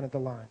lines, you counted the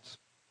lines.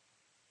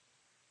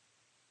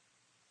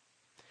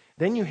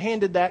 Then you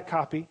handed that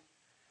copy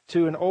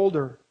to an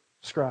older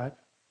scribe,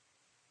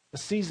 a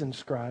seasoned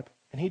scribe,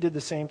 and he did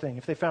the same thing.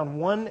 If they found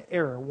one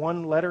error,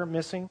 one letter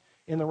missing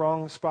in the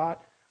wrong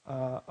spot,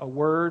 a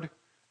word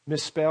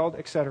misspelled,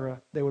 etc.,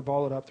 they would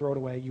ball it up, throw it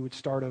away. You would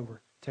start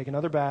over. Take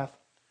another bath,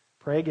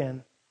 pray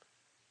again,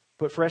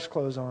 put fresh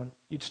clothes on.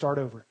 You'd start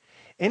over.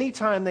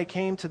 Anytime they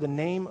came to the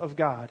name of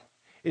God,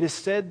 it is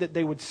said that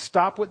they would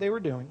stop what they were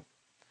doing.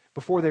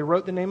 Before they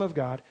wrote the name of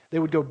God, they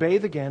would go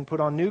bathe again, put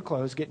on new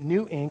clothes, get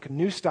new ink,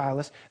 new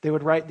stylus. They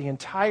would write the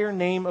entire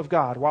name of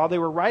God. While they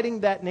were writing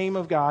that name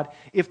of God,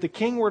 if the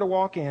king were to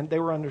walk in, they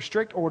were under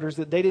strict orders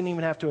that they didn't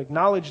even have to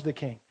acknowledge the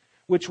king,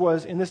 which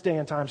was, in this day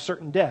and time,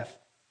 certain death.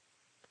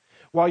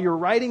 While you're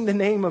writing the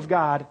name of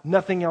God,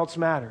 nothing else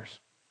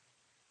matters.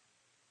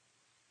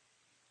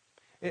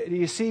 Do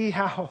you see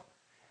how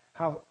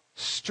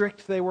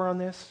strict they were on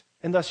this?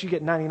 And thus you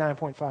get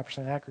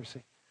 99.5%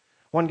 accuracy.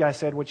 One guy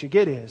said what you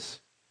get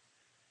is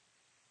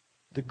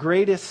the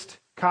greatest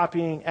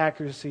copying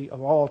accuracy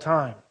of all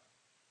time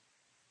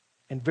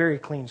and very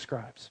clean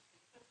scribes.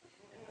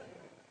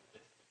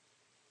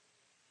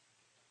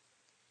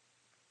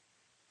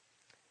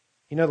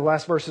 You know the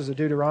last verses of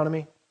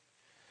Deuteronomy?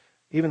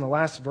 Even the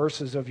last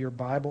verses of your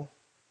Bible?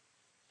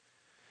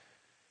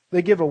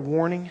 They give a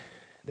warning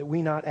that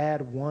we not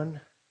add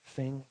one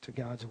thing to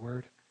God's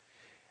word.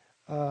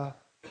 The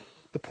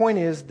point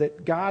is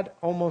that God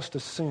almost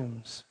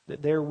assumes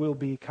that there will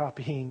be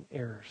copying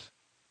errors.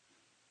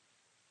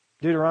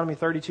 Deuteronomy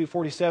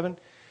 32:47,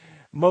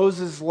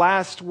 Moses'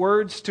 last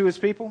words to his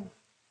people.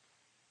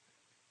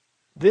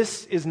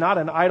 This is not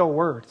an idle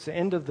word. It's the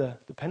end of the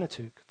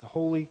Pentateuch, the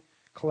holy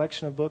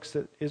collection of books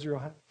that Israel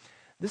had.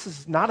 This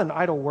is not an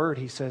idle word,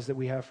 he says, that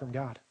we have from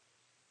God.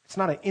 It's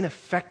not an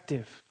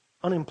ineffective,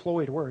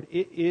 unemployed word.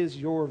 It is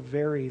your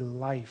very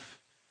life,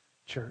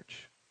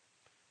 church.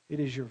 It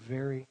is your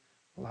very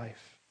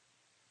life.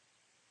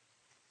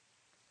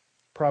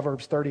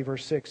 Proverbs 30,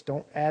 verse 6,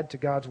 don't add to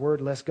God's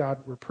word lest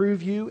God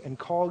reprove you and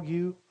call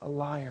you a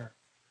liar.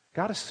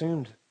 God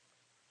assumed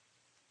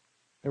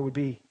there would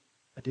be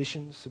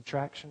additions,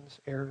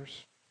 subtractions,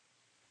 errors.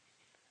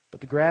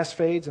 But the grass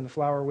fades and the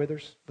flower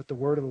withers, but the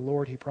word of the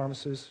Lord, he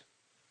promises,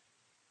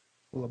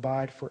 will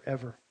abide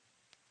forever.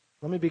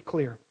 Let me be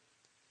clear.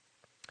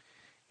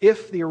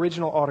 If the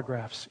original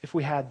autographs, if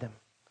we had them,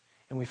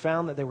 and we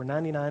found that they were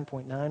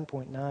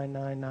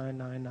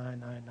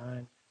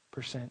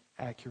 99.9.9999999%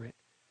 accurate,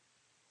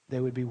 they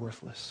would be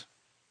worthless.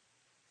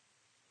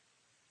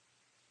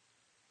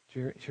 Did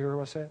you hear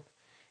what I said?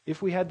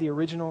 If we had the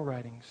original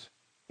writings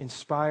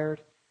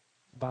inspired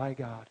by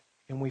God,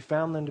 and we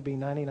found them to be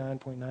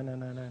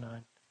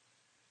 99.99999,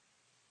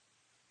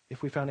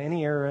 if we found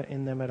any error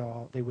in them at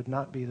all, they would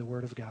not be the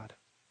Word of God.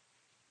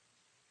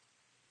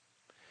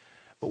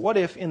 But what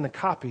if in the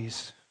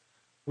copies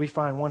we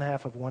find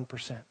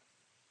 0.5%?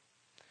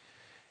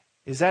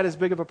 Is that as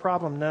big of a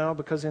problem? No,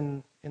 because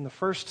in the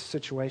first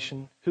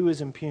situation, who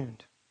is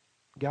impugned?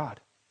 God.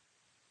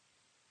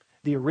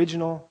 The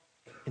original,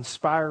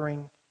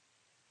 inspiring,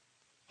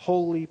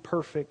 holy,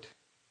 perfect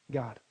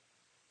God.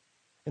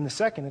 In the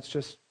second, it's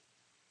just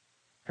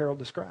Harold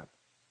the Scribe.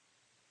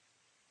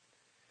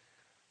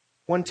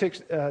 One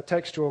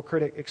textual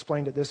critic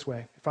explained it this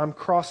way. If I'm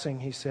crossing,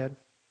 he said,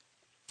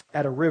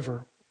 at a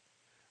river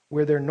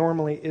where there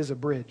normally is a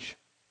bridge,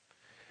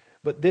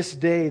 but this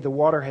day the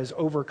water has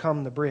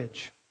overcome the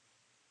bridge.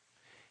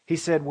 He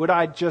said, would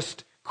I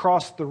just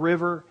cross the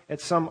river at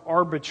some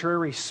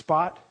arbitrary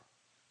spot?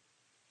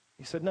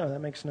 He said, no, that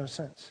makes no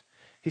sense.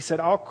 He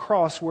said, I'll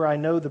cross where I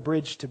know the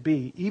bridge to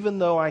be. Even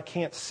though I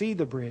can't see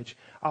the bridge,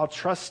 I'll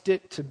trust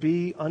it to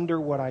be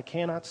under what I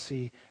cannot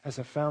see as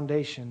a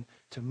foundation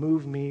to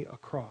move me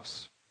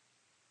across.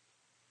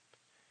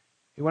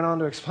 He went on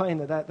to explain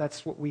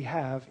that's what we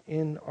have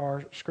in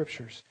our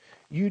scriptures.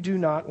 You do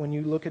not, when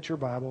you look at your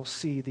Bible,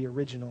 see the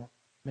original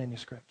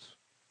manuscripts.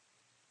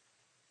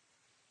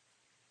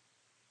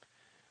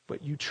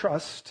 But you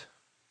trust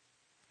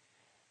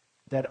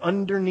that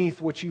underneath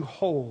what you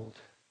hold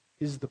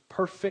is the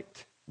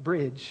perfect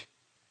bridge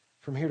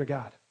from here to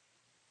God.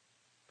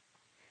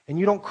 And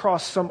you don't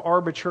cross some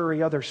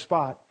arbitrary other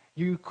spot.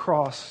 You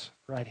cross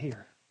right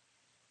here.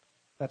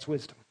 That's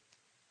wisdom.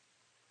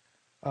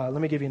 Let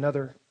me give you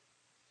another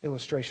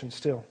illustration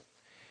still.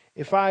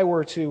 If I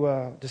were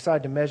to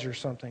decide to measure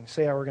something,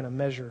 say I were going to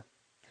measure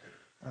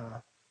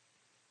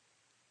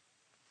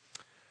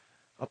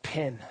a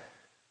pen,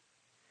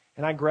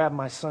 and I grab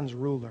my son's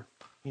ruler,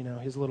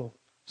 his little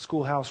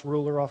schoolhouse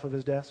ruler off of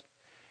his desk,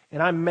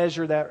 and I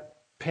measure that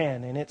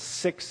pen, and it's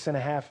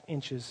 6.5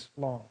 inches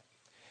long.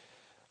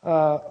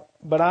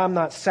 But I'm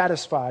not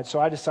satisfied,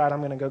 so I decide I'm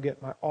going to go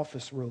get my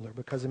office ruler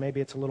because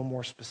maybe it's a little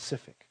more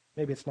specific.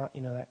 Maybe it's not,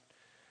 that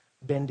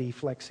bendy,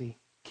 flexy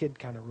kid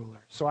kind of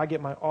ruler. So I get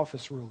my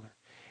office ruler,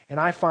 and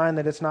I find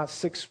that it's not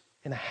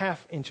 6.5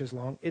 inches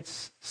long,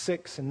 it's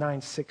 6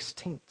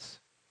 9/16.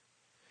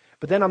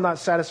 But then I'm not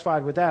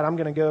satisfied with that. I'm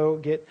going to go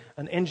get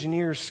an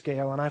engineer's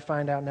scale, and I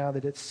find out now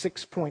that it's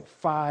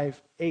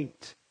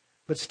 6.58.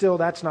 But still,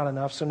 that's not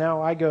enough. So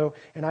now I go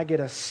and I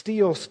get a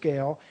steel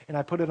scale, and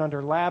I put it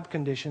under lab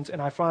conditions,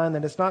 and I find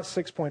that it's not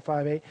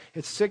 6.58,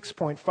 it's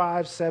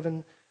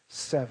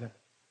 6.577.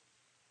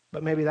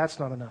 But maybe that's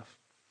not enough.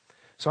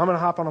 So I'm going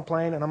to hop on a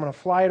plane, and I'm going to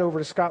fly it over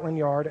to Scotland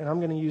Yard, and I'm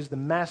going to use the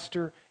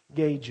master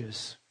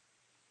gauges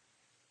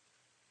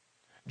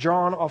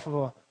drawn off of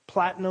a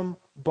platinum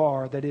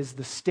bar that is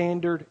the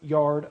standard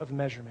yard of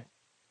measurement.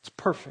 It's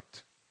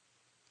perfect.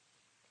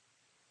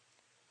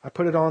 I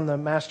put it on the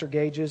master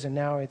gauges, and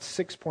now it's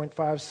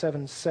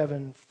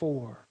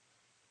 6.5774.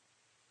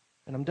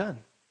 And I'm done.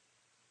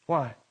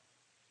 Why?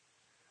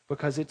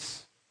 Because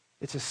it's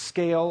a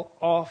scale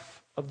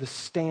off of the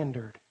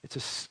standard. It's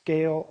a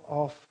scale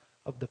off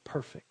of the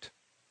perfect.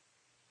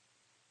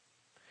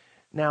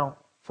 Now,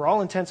 for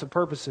all intents and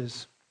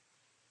purposes,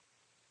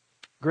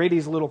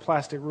 Grady's little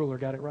plastic ruler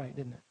got it right,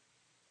 didn't it?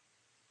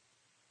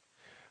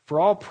 For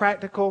all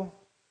practical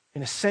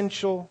and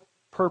essential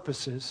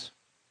purposes,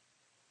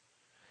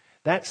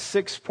 that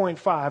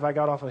 6.5 I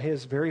got off of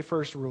his very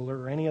first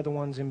ruler, or any of the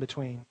ones in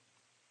between,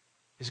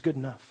 is good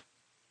enough.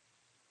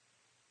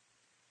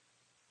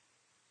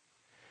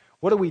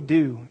 What do we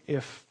do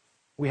if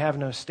we have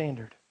no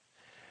standard?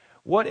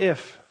 What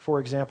if, for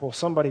example,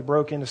 somebody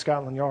broke into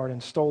Scotland Yard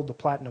and stole the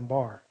platinum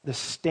bar, the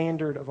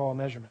standard of all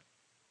measurement?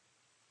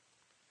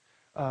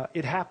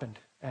 It happened,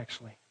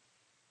 actually.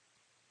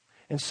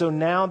 And so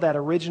now that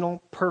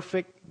original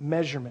perfect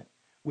measurement,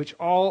 which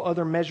all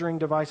other measuring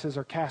devices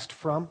are cast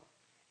from,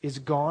 is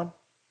gone.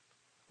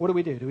 What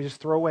do? Do we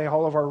just throw away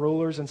all of our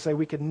rulers and say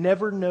we could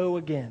never know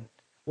again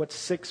what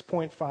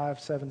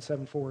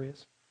 6.5774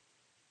 is?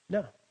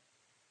 No.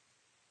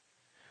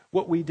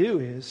 What we do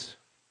is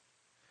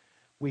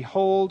we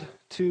hold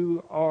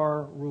to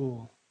our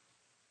rule,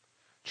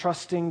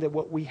 trusting that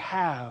what we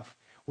have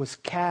was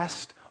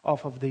cast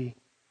off of the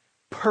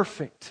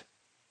perfect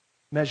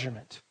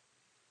measurement.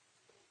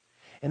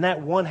 And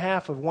that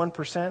 1/2 of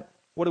 1%,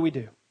 what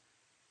do?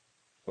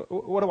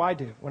 What do I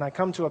do when I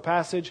come to a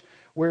passage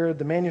where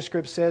the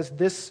manuscript says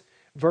this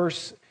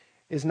verse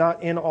is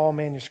not in all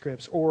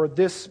manuscripts, or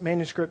this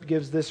manuscript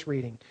gives this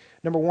reading?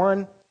 Number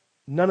one,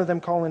 none of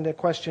them call into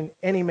question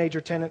any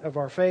major tenet of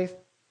our faith.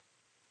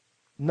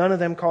 None of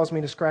them cause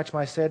me to scratch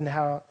my head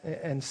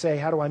and say,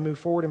 how do I move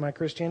forward in my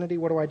Christianity?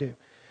 What do?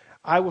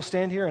 I will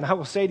stand here and I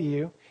will say to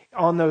you,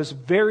 on those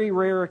very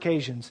rare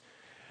occasions,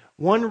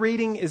 one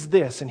reading is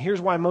this, and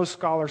here's why most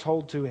scholars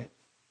hold to it.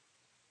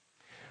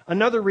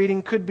 Another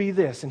reading could be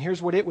this, and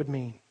here's what it would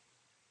mean.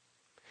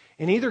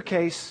 In either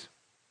case,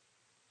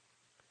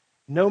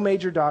 no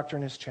major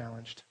doctrine is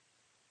challenged.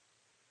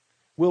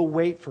 We'll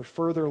wait for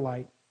further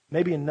light.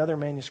 Maybe another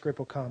manuscript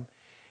will come.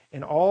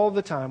 And all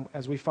the time,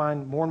 as we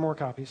find more and more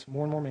copies,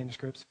 more and more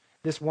manuscripts,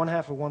 this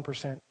 1/2 of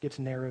 1% gets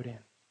narrowed in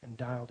and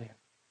dialed in.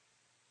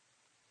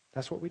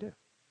 That's what we do.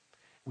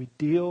 We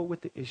deal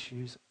with the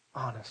issues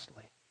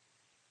honestly.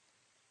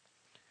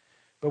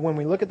 But when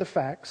we look at the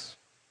facts,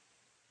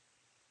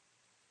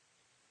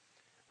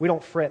 we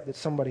don't fret that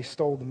somebody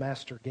stole the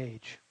master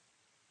gauge.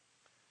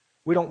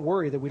 We don't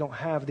worry that we don't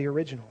have the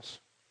originals.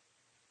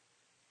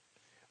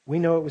 We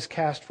know it was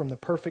cast from the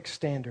perfect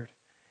standard,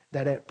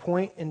 that at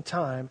point in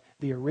time,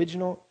 the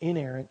original,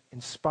 inerrant,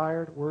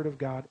 inspired Word of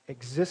God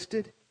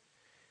existed,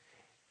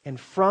 and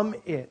from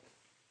it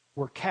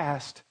were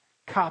cast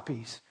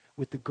copies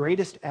with the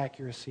greatest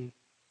accuracy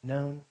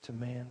known to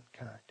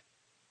mankind.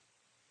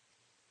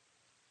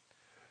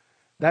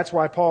 That's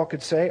why Paul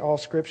could say all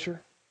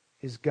Scripture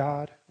is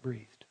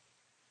God-breathed.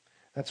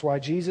 That's why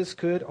Jesus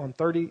could, on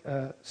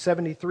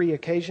 73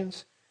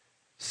 occasions,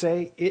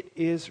 say, it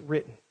is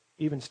written,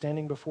 even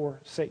standing before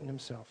Satan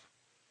himself.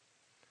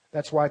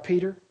 That's why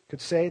Peter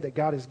could say that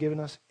God has given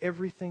us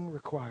everything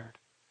required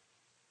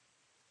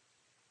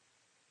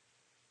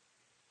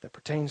that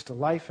pertains to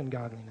life and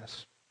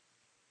godliness.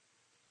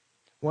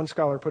 One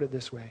scholar put it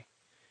this way: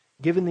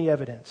 given the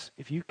evidence,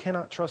 if you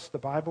cannot trust the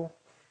Bible,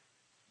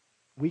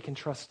 we can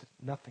trust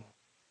nothing.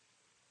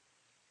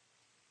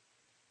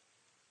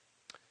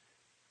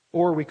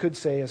 Or we could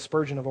say, as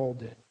Spurgeon of old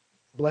did,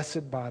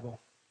 blessed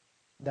Bible,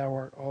 thou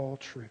art all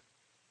true.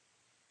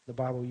 The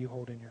Bible you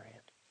hold in your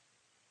hand.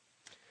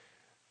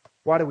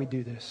 Why do we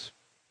do this?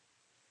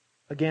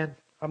 Again,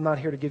 I'm not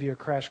here to give you a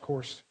crash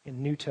course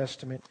in New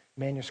Testament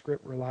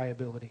manuscript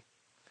reliability.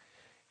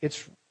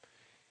 Its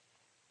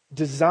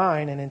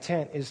design and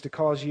intent is to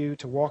cause you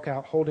to walk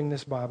out holding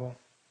this Bible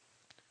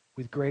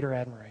with greater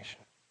admiration,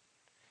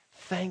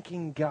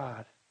 thanking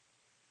God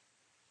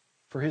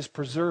for His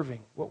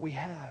preserving what we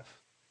have.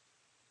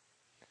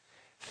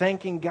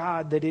 Thanking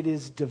God that it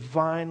is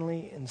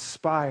divinely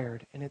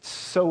inspired, and it's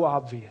so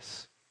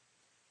obvious.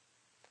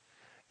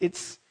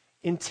 Its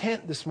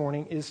intent this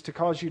morning is to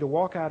cause you to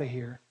walk out of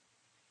here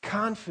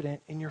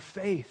confident in your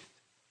faith.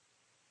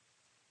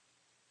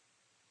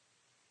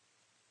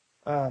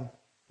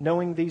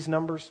 Knowing these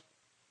numbers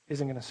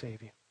isn't going to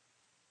save you.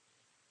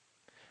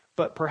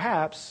 But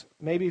perhaps,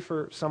 maybe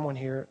for someone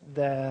here,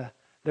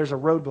 there's a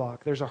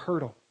roadblock, there's a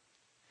hurdle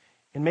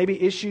And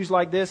maybe issues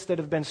like this that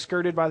have been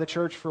skirted by the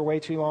church for way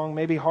too long,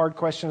 maybe hard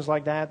questions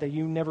like that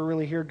you never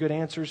really hear good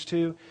answers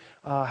to.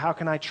 How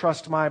can I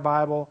trust my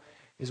Bible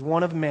is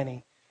one of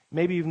many.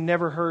 Maybe you've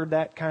never heard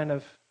that kind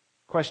of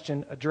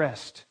question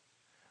addressed.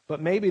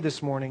 But maybe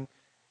this morning,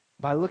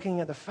 by looking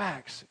at the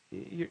facts,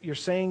 you're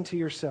saying to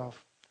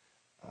yourself,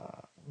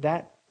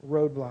 that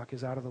roadblock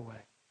is out of the way.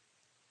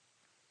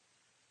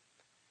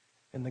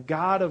 And the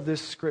God of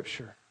this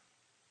Scripture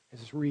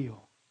is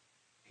real.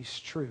 He's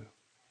true.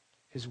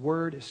 His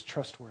word is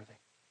trustworthy.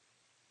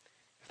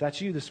 If that's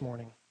you this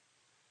morning,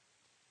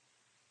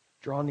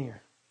 draw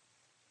near.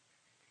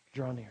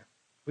 Draw near.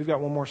 We've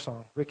got one more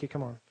song. Ricky,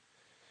 come on.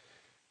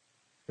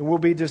 And we'll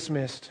be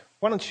dismissed.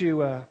 Why don't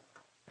you,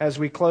 as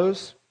we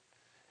close,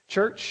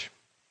 church,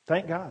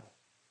 thank God.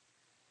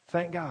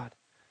 Thank God.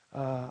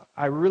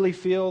 I really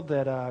feel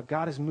that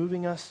God is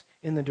moving us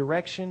in the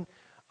direction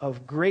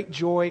of great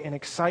joy and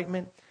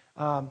excitement.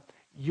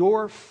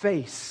 Your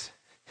face,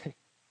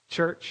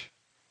 church,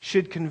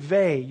 should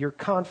convey your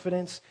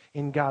confidence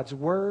in God's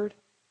word,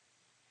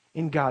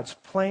 in God's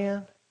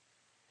plan,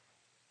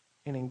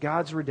 and in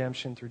God's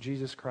redemption through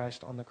Jesus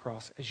Christ on the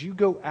cross. As you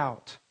go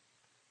out,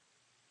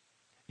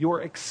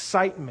 your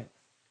excitement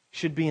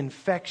should be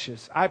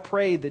infectious. I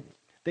pray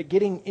that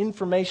getting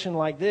information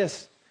like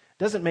this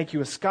doesn't make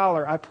you a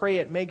scholar. I pray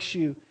it makes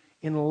you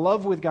in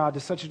love with God to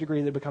such a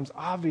degree that it becomes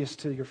obvious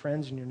to your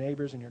friends and your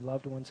neighbors and your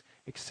loved ones,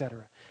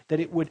 etc. That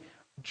it would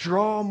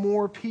draw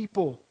more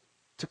people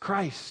to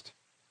Christ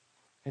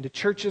and to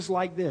churches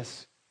like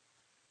this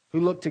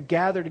who look to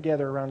gather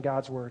together around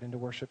God's word and to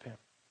worship Him.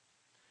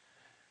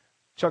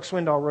 Chuck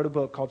Swindoll wrote a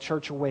book called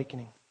Church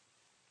Awakening,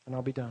 and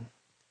I'll be done.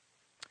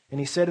 And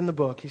he said in the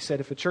book, he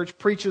said, if a church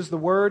preaches the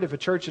word, if a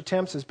church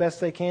attempts as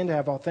best they can to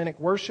have authentic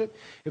worship,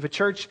 if a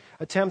church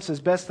attempts as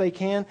best they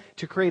can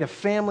to create a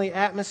family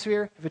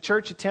atmosphere, if a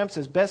church attempts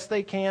as best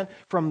they can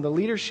from the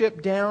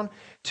leadership down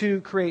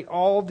to create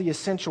all the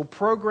essential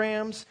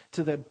programs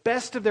to the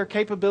best of their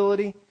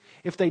capability,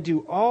 if they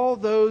do all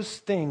those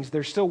things,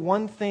 there's still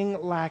one thing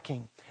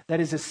lacking that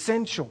is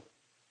essential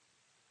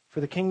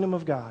for the kingdom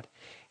of God.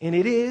 And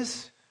it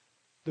is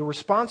the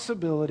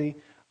responsibility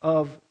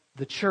of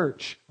the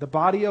church, the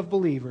body of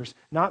believers,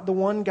 not the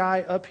one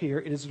guy up here.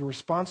 It is the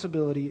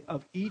responsibility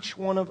of each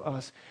one of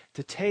us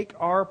to take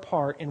our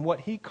part in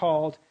what he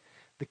called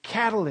the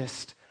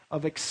catalyst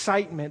of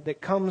excitement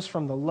that comes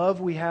from the love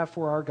we have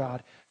for our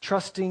God,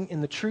 trusting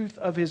in the truth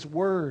of His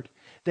word,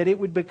 that it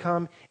would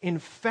become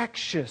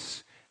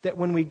infectious, that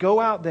when we go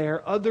out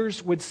there,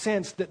 others would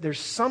sense that there's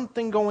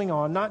something going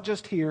on, not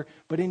just here,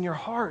 but in your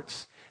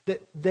hearts,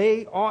 that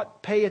they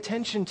ought pay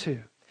attention to.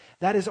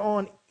 That is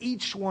on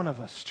each one of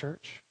us,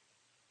 church.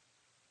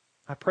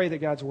 I pray that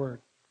God's word,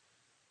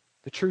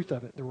 the truth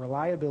of it, the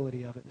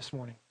reliability of it this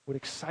morning would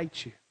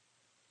excite you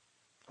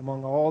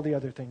among all the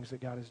other things that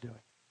God is doing.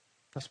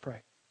 Let's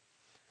pray.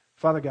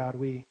 Father God,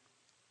 we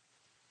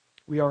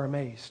are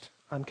amazed.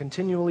 I'm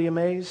continually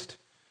amazed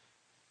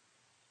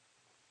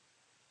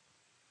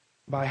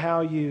by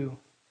how you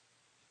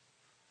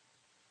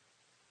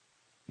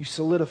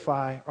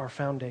solidify our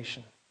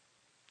foundation.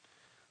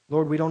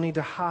 Lord, we don't need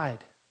to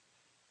hide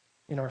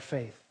in our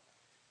faith.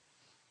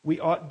 We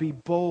ought to be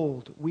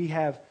bold. We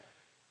have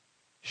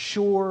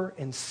sure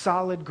and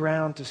solid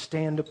ground to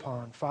stand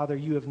upon. Father,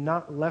 you have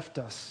not left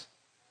us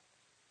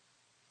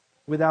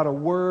without a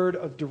word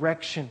of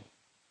direction.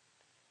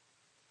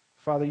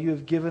 Father, you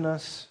have given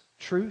us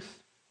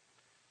truth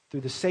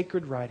through the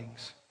sacred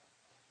writings.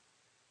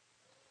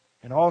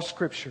 And all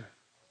Scripture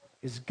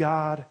is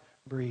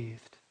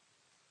God-breathed,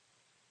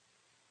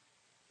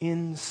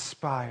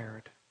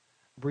 inspired,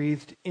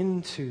 breathed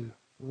into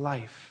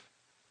life.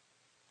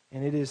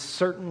 And it is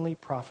certainly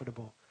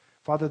profitable.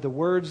 Father, the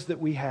words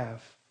that we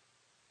have,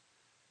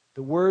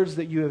 the words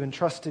that you have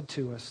entrusted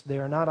to us, they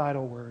are not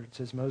idle words,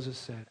 as Moses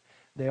said.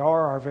 They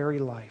are our very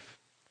life.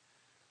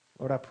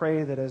 Lord, I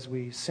pray that as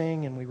we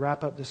sing and we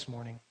wrap up this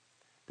morning,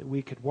 that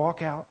we could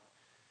walk out,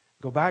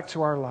 go back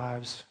to our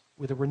lives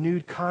with a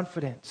renewed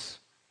confidence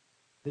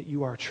that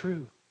you are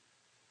true,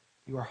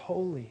 you are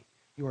holy,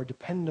 you are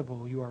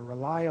dependable, you are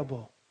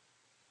reliable.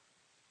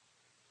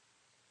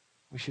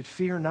 We should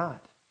fear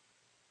not.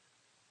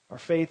 Our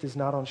faith is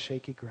not on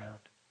shaky ground.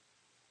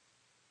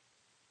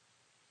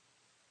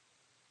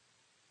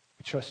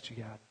 We trust you,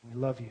 God. We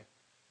love you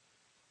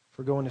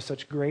for going to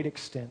such great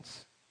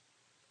extents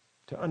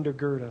to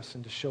undergird us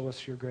and to show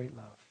us your great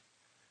love.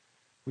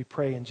 We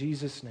pray in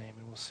Jesus' name,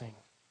 and we'll sing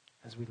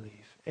as we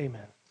leave.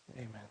 Amen.